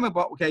give a damn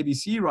about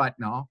KBC right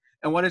now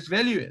and what its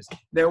value is.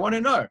 They want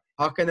to know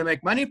how can they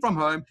make money from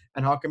home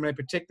and how can they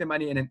protect their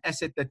money in an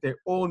asset that they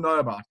all know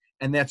about,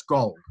 and that's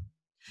gold.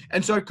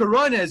 And so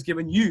Corona has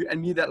given you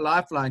and me that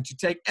lifeline to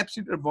take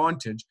absolute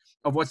advantage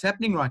of what's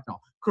happening right now.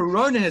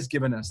 Corona has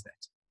given us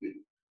that.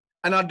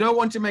 And I don't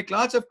want to make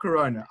light of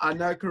Corona. I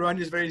know Corona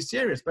is very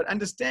serious, but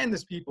understand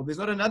this, people. There's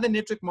not another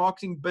network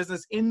marketing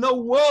business in the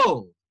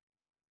world.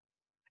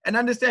 And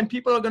understand,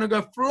 people are going to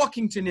go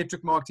flocking to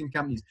network marketing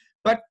companies.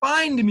 But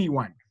find me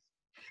one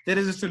that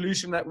is a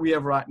solution that we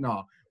have right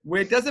now,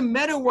 where it doesn't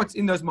matter what's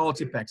in those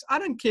multi-packs. I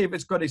don't care if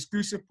it's got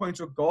exclusive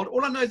points of gold.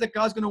 All I know is that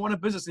guy's going to want a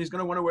business and he's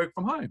going to want to work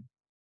from home.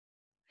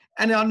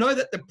 And I know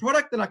that the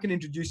product that I can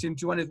introduce him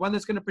to one is one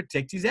that's going to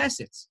protect his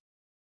assets,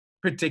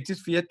 protect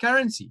his fiat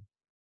currency.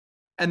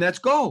 And that's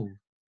gold.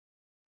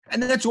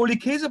 And that's all he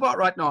cares about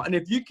right now. And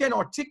if you can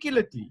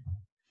articulately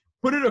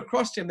put it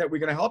across to him that we're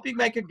going to help you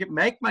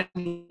make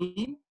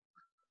money,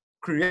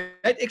 create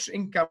extra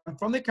income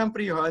from the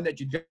company you own, that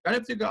you don't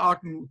have to go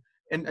out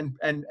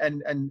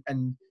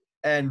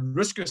and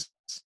risk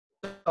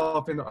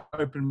yourself in the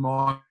open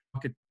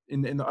market,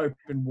 in the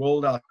open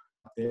world out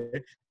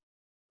there,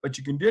 but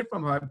you can do it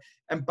from home.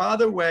 And by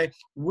the way,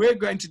 we're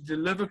going to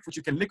deliver what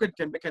you can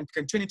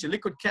turn into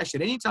liquid cash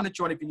at any time that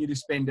you want if you need to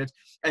spend it,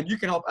 and you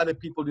can help other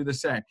people do the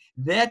same.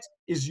 That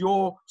is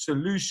your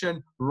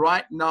solution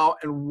right now.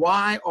 And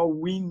why are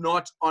we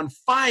not on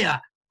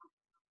fire?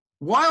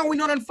 Why are we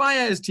not on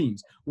fire as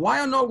teams? Why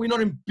are we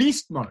not in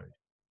beast mode?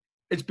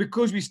 It's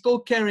because we're still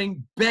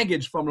carrying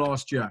baggage from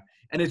last year,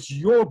 and it's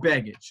your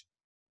baggage.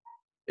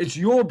 It's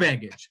your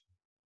baggage.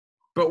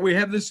 But we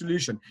have the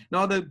solution.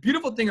 Now, the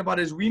beautiful thing about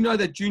it is we know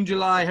that June,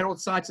 July, Harold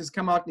Seitz has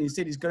come out and he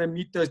said he's going to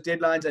meet those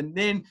deadlines. And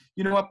then,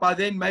 you know what, by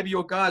then, maybe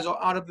your guys are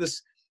out of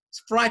this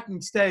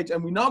frightened stage.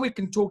 And we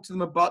can talk to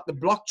them about the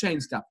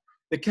blockchain stuff,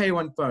 the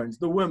K1 phones,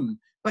 the WIM.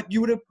 But you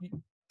would have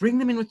bring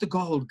them in with the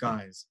gold,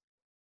 guys.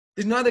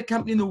 There's no other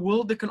company in the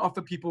world that can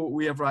offer people what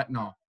we have right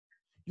now.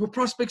 Your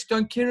prospects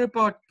don't care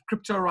about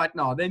crypto right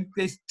now. They're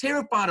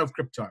terrified of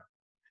crypto.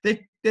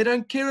 They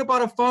don't care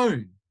about a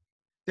phone.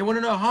 They want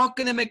to know how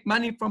can they make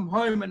money from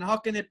home and how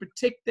can they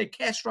protect their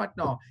cash right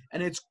now.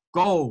 And it's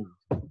gold.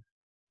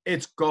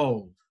 It's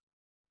gold.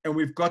 And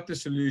we've got the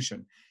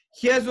solution.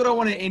 Here's what I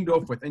want to end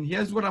off with. And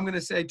here's what I'm going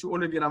to say to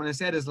all of you. And I'm going to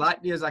say it as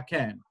lightly as I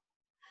can.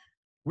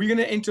 We're going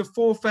to enter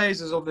 4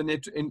 phases of the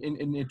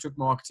network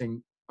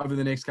marketing over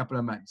the next couple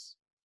of months.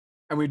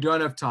 and we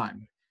don't have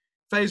time.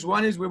 Phase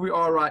one is where we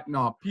are right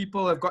now.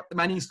 People have got the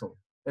money still.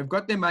 They've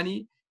got their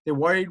money. They're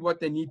worried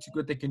what they need to,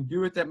 what they can do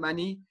with that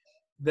money.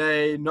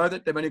 They know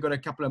that they've only got a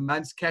couple of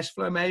months cash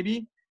flow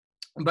maybe,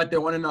 but they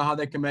want to know how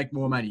they can make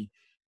more money.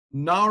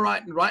 Now,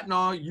 right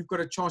now, you've got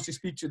a chance to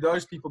speak to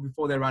those people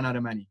before they run out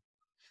of money.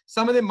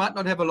 Some of them might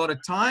not have a lot of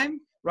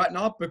time right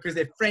now because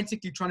they're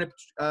frantically trying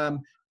to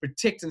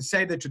protect and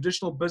save their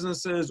traditional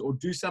businesses or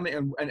do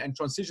something and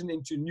transition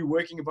into new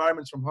working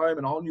environments from home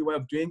and a whole new way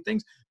of doing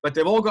things, but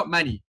they've all got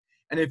money.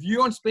 And if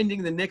you aren't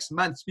spending the next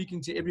month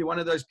speaking to every one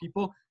of those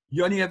people,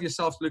 you only have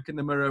yourself to look in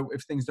the mirror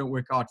if things don't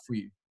work out for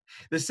you.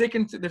 The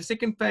second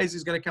phase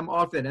is going to come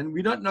after that. And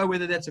we don't know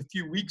whether that's a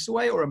few weeks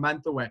away or a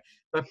month away.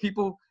 But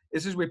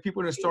this is where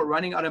people are going to start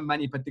running out of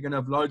money, but they're going to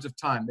have loads of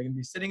time. They're going to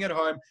be sitting at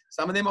home.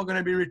 Some of them are going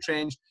to be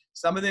retrenched.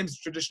 Some of them's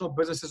traditional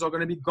businesses are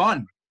going to be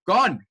gone.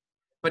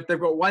 But they've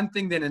got one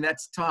thing then, and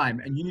that's time.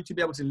 And you need to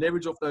be able to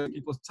leverage off those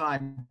people's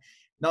time.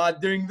 Now,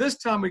 during this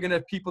time, we're going to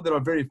have people that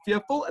are very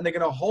fearful, and they're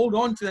going to hold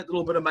on to that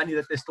little bit of money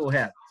that they still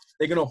have.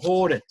 They're going to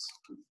hoard it.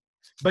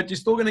 But you're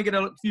still going to get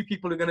a few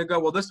people who are going to go,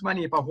 well, this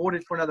money, if I hoard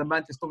it for another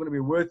month, it's still going to be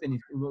worth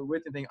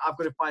anything. I've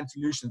got to find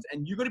solutions.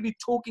 And you've got to be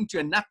talking to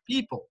enough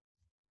people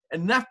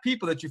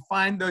that you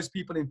find those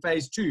people in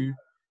phase two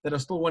that are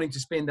still wanting to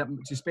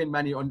spend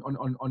money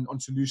on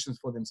solutions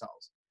for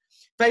themselves.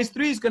 Phase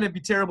three is going to be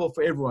terrible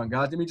for everyone,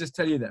 guys. Let me just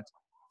tell you that.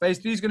 Phase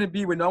three is going to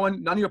be where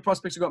none of your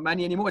prospects have got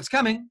money anymore. It's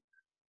coming.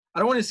 I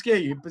don't want to scare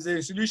you because there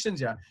are solutions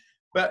here.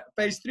 But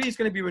phase three is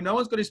going to be where no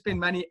one's got to spend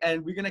money,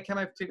 and we're going to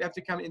have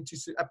to come into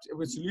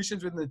with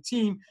solutions within the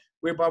team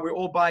whereby we're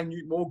all buying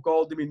more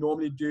gold than we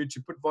normally do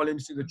to put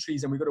volumes through the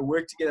trees, and we've got to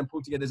work together and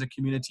pull together as a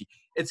community.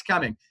 It's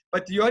coming.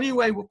 But the only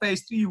way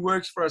phase three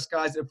works for us,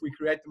 guys, if we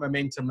create the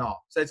momentum now.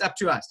 So it's up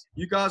to us.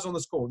 You guys on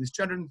the call. There's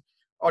 200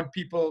 odd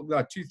people,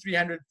 200,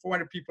 300,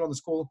 400 people on the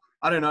call.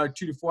 I don't know,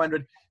 200 to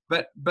 400.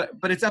 But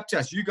it's up to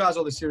us. You guys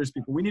are the serious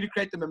people. We need to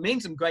create the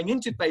momentum going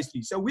into phase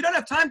three. So we don't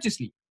have time to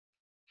sleep.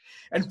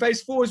 And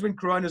phase four is when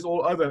Corona is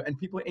all over and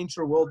people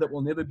enter a world that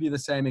will never be the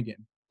same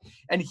again.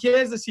 And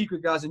here's the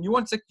secret, guys. And you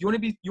want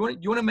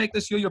to make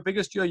this year your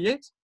biggest year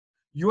yet?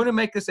 You want to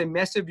make this a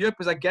massive year?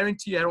 Because I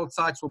guarantee you Harold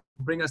Sykes will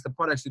bring us the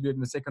products to do it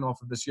in the second half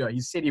of this year. He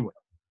said he would.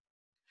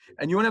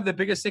 And you want to have the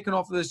biggest second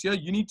half of this year?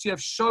 You need to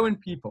have showing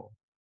people.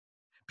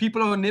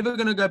 People are never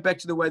going to go back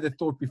to the way they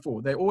thought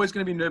before. They're always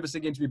going to be nervous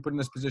again to be put in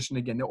this position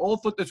again. They all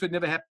thought this would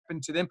never happen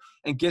to them.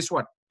 And guess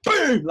what?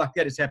 Boom! Like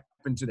that has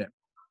happened to them.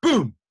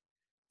 Boom!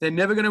 They're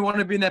never going to want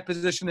to be in that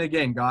position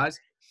again, guys.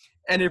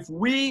 And if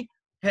we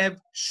have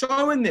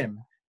shown them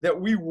that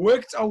we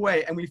worked our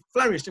way and we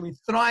flourished and we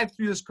thrived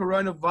through this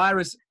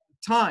coronavirus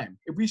time,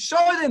 if we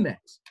show them that,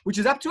 which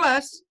is up to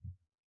us,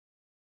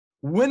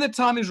 when the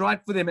time is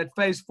right for them at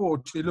phase four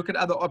to look at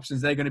other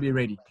options, they're going to be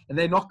ready. And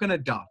they're not going to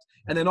doubt.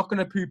 And they're not going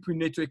to poo-poo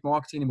network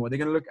marketing anymore. They're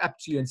going to look up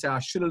to you and say, I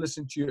should have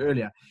listened to you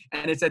earlier.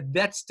 And it's at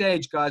that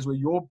stage, guys, where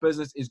your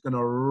business is going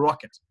to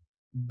rocket.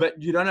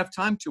 But you don't have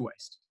time to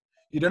waste.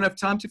 You don't have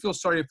time to feel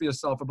sorry for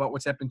yourself about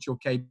what's happened to your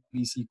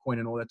KBC coin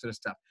and all that sort of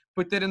stuff.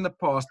 Put that in the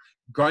past.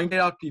 Go and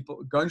get out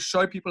people. Go and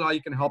show people how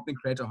you can help them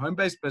create a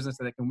home-based business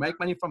that they can make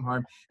money from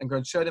home, and go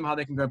and show them how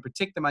they can go and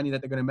protect the money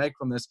that they're going to make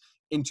from this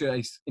into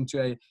a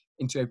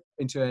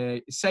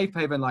safe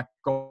haven like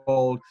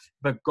gold,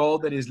 but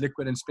gold that is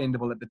liquid and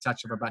spendable at the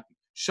touch of a button.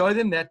 Show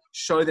them that.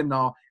 Show them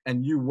now,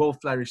 and you will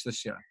flourish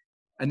this year.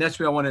 And that's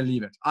where I want to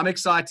leave it. I'm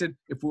excited.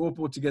 If we all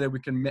pull together, we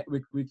can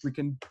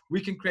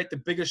create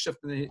the biggest shift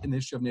in the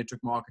history of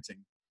network marketing.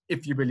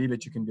 If you believe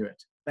it, you can do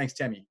it. Thanks,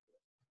 Tammy.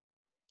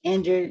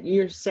 Andrew,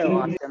 you're so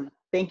awesome.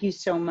 Thank you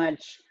so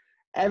much.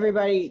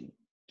 Everybody,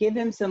 give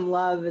him some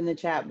love in the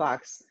chat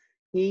box.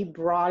 He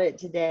brought it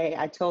today.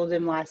 I told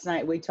him last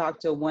night, we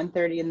talked till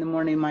 1:30 in the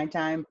morning, my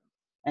time.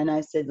 And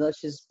I said,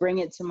 let's just bring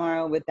it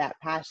tomorrow with that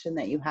passion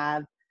that you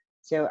have.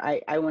 So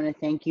I want to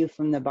thank you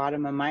from the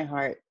bottom of my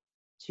heart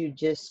to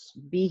just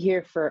be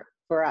here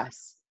for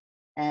us.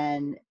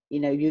 And,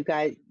 you know, you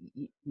guys,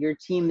 your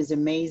team is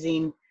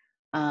amazing.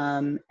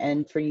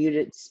 And for you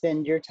to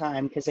spend your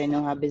time, because I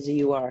know how busy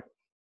you are,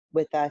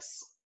 with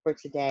us for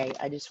today.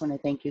 I just want to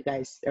thank you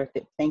guys, or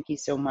thank you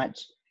so much.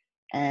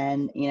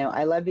 And, you know,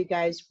 I love you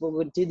guys.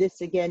 We'll do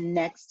this again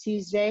next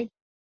Tuesday.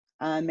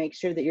 Make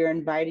sure that you're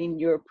inviting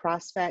your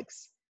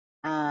prospects.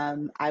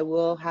 I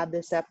will have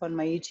this up on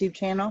my YouTube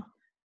channel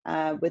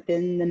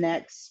within the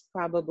next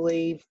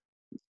probably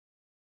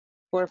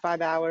 4 or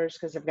 5 hours,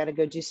 because I've got to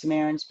go do some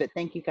errands. But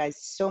thank you guys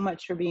so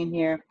much for being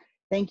here.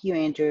 Thank you,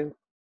 Andrew.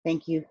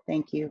 Thank you,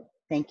 thank you,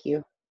 thank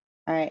you.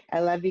 All right, I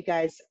love you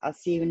guys. I'll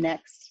see you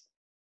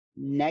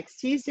next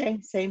Tuesday,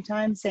 same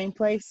time, same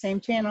place, same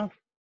channel.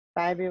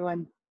 Bye,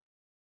 everyone.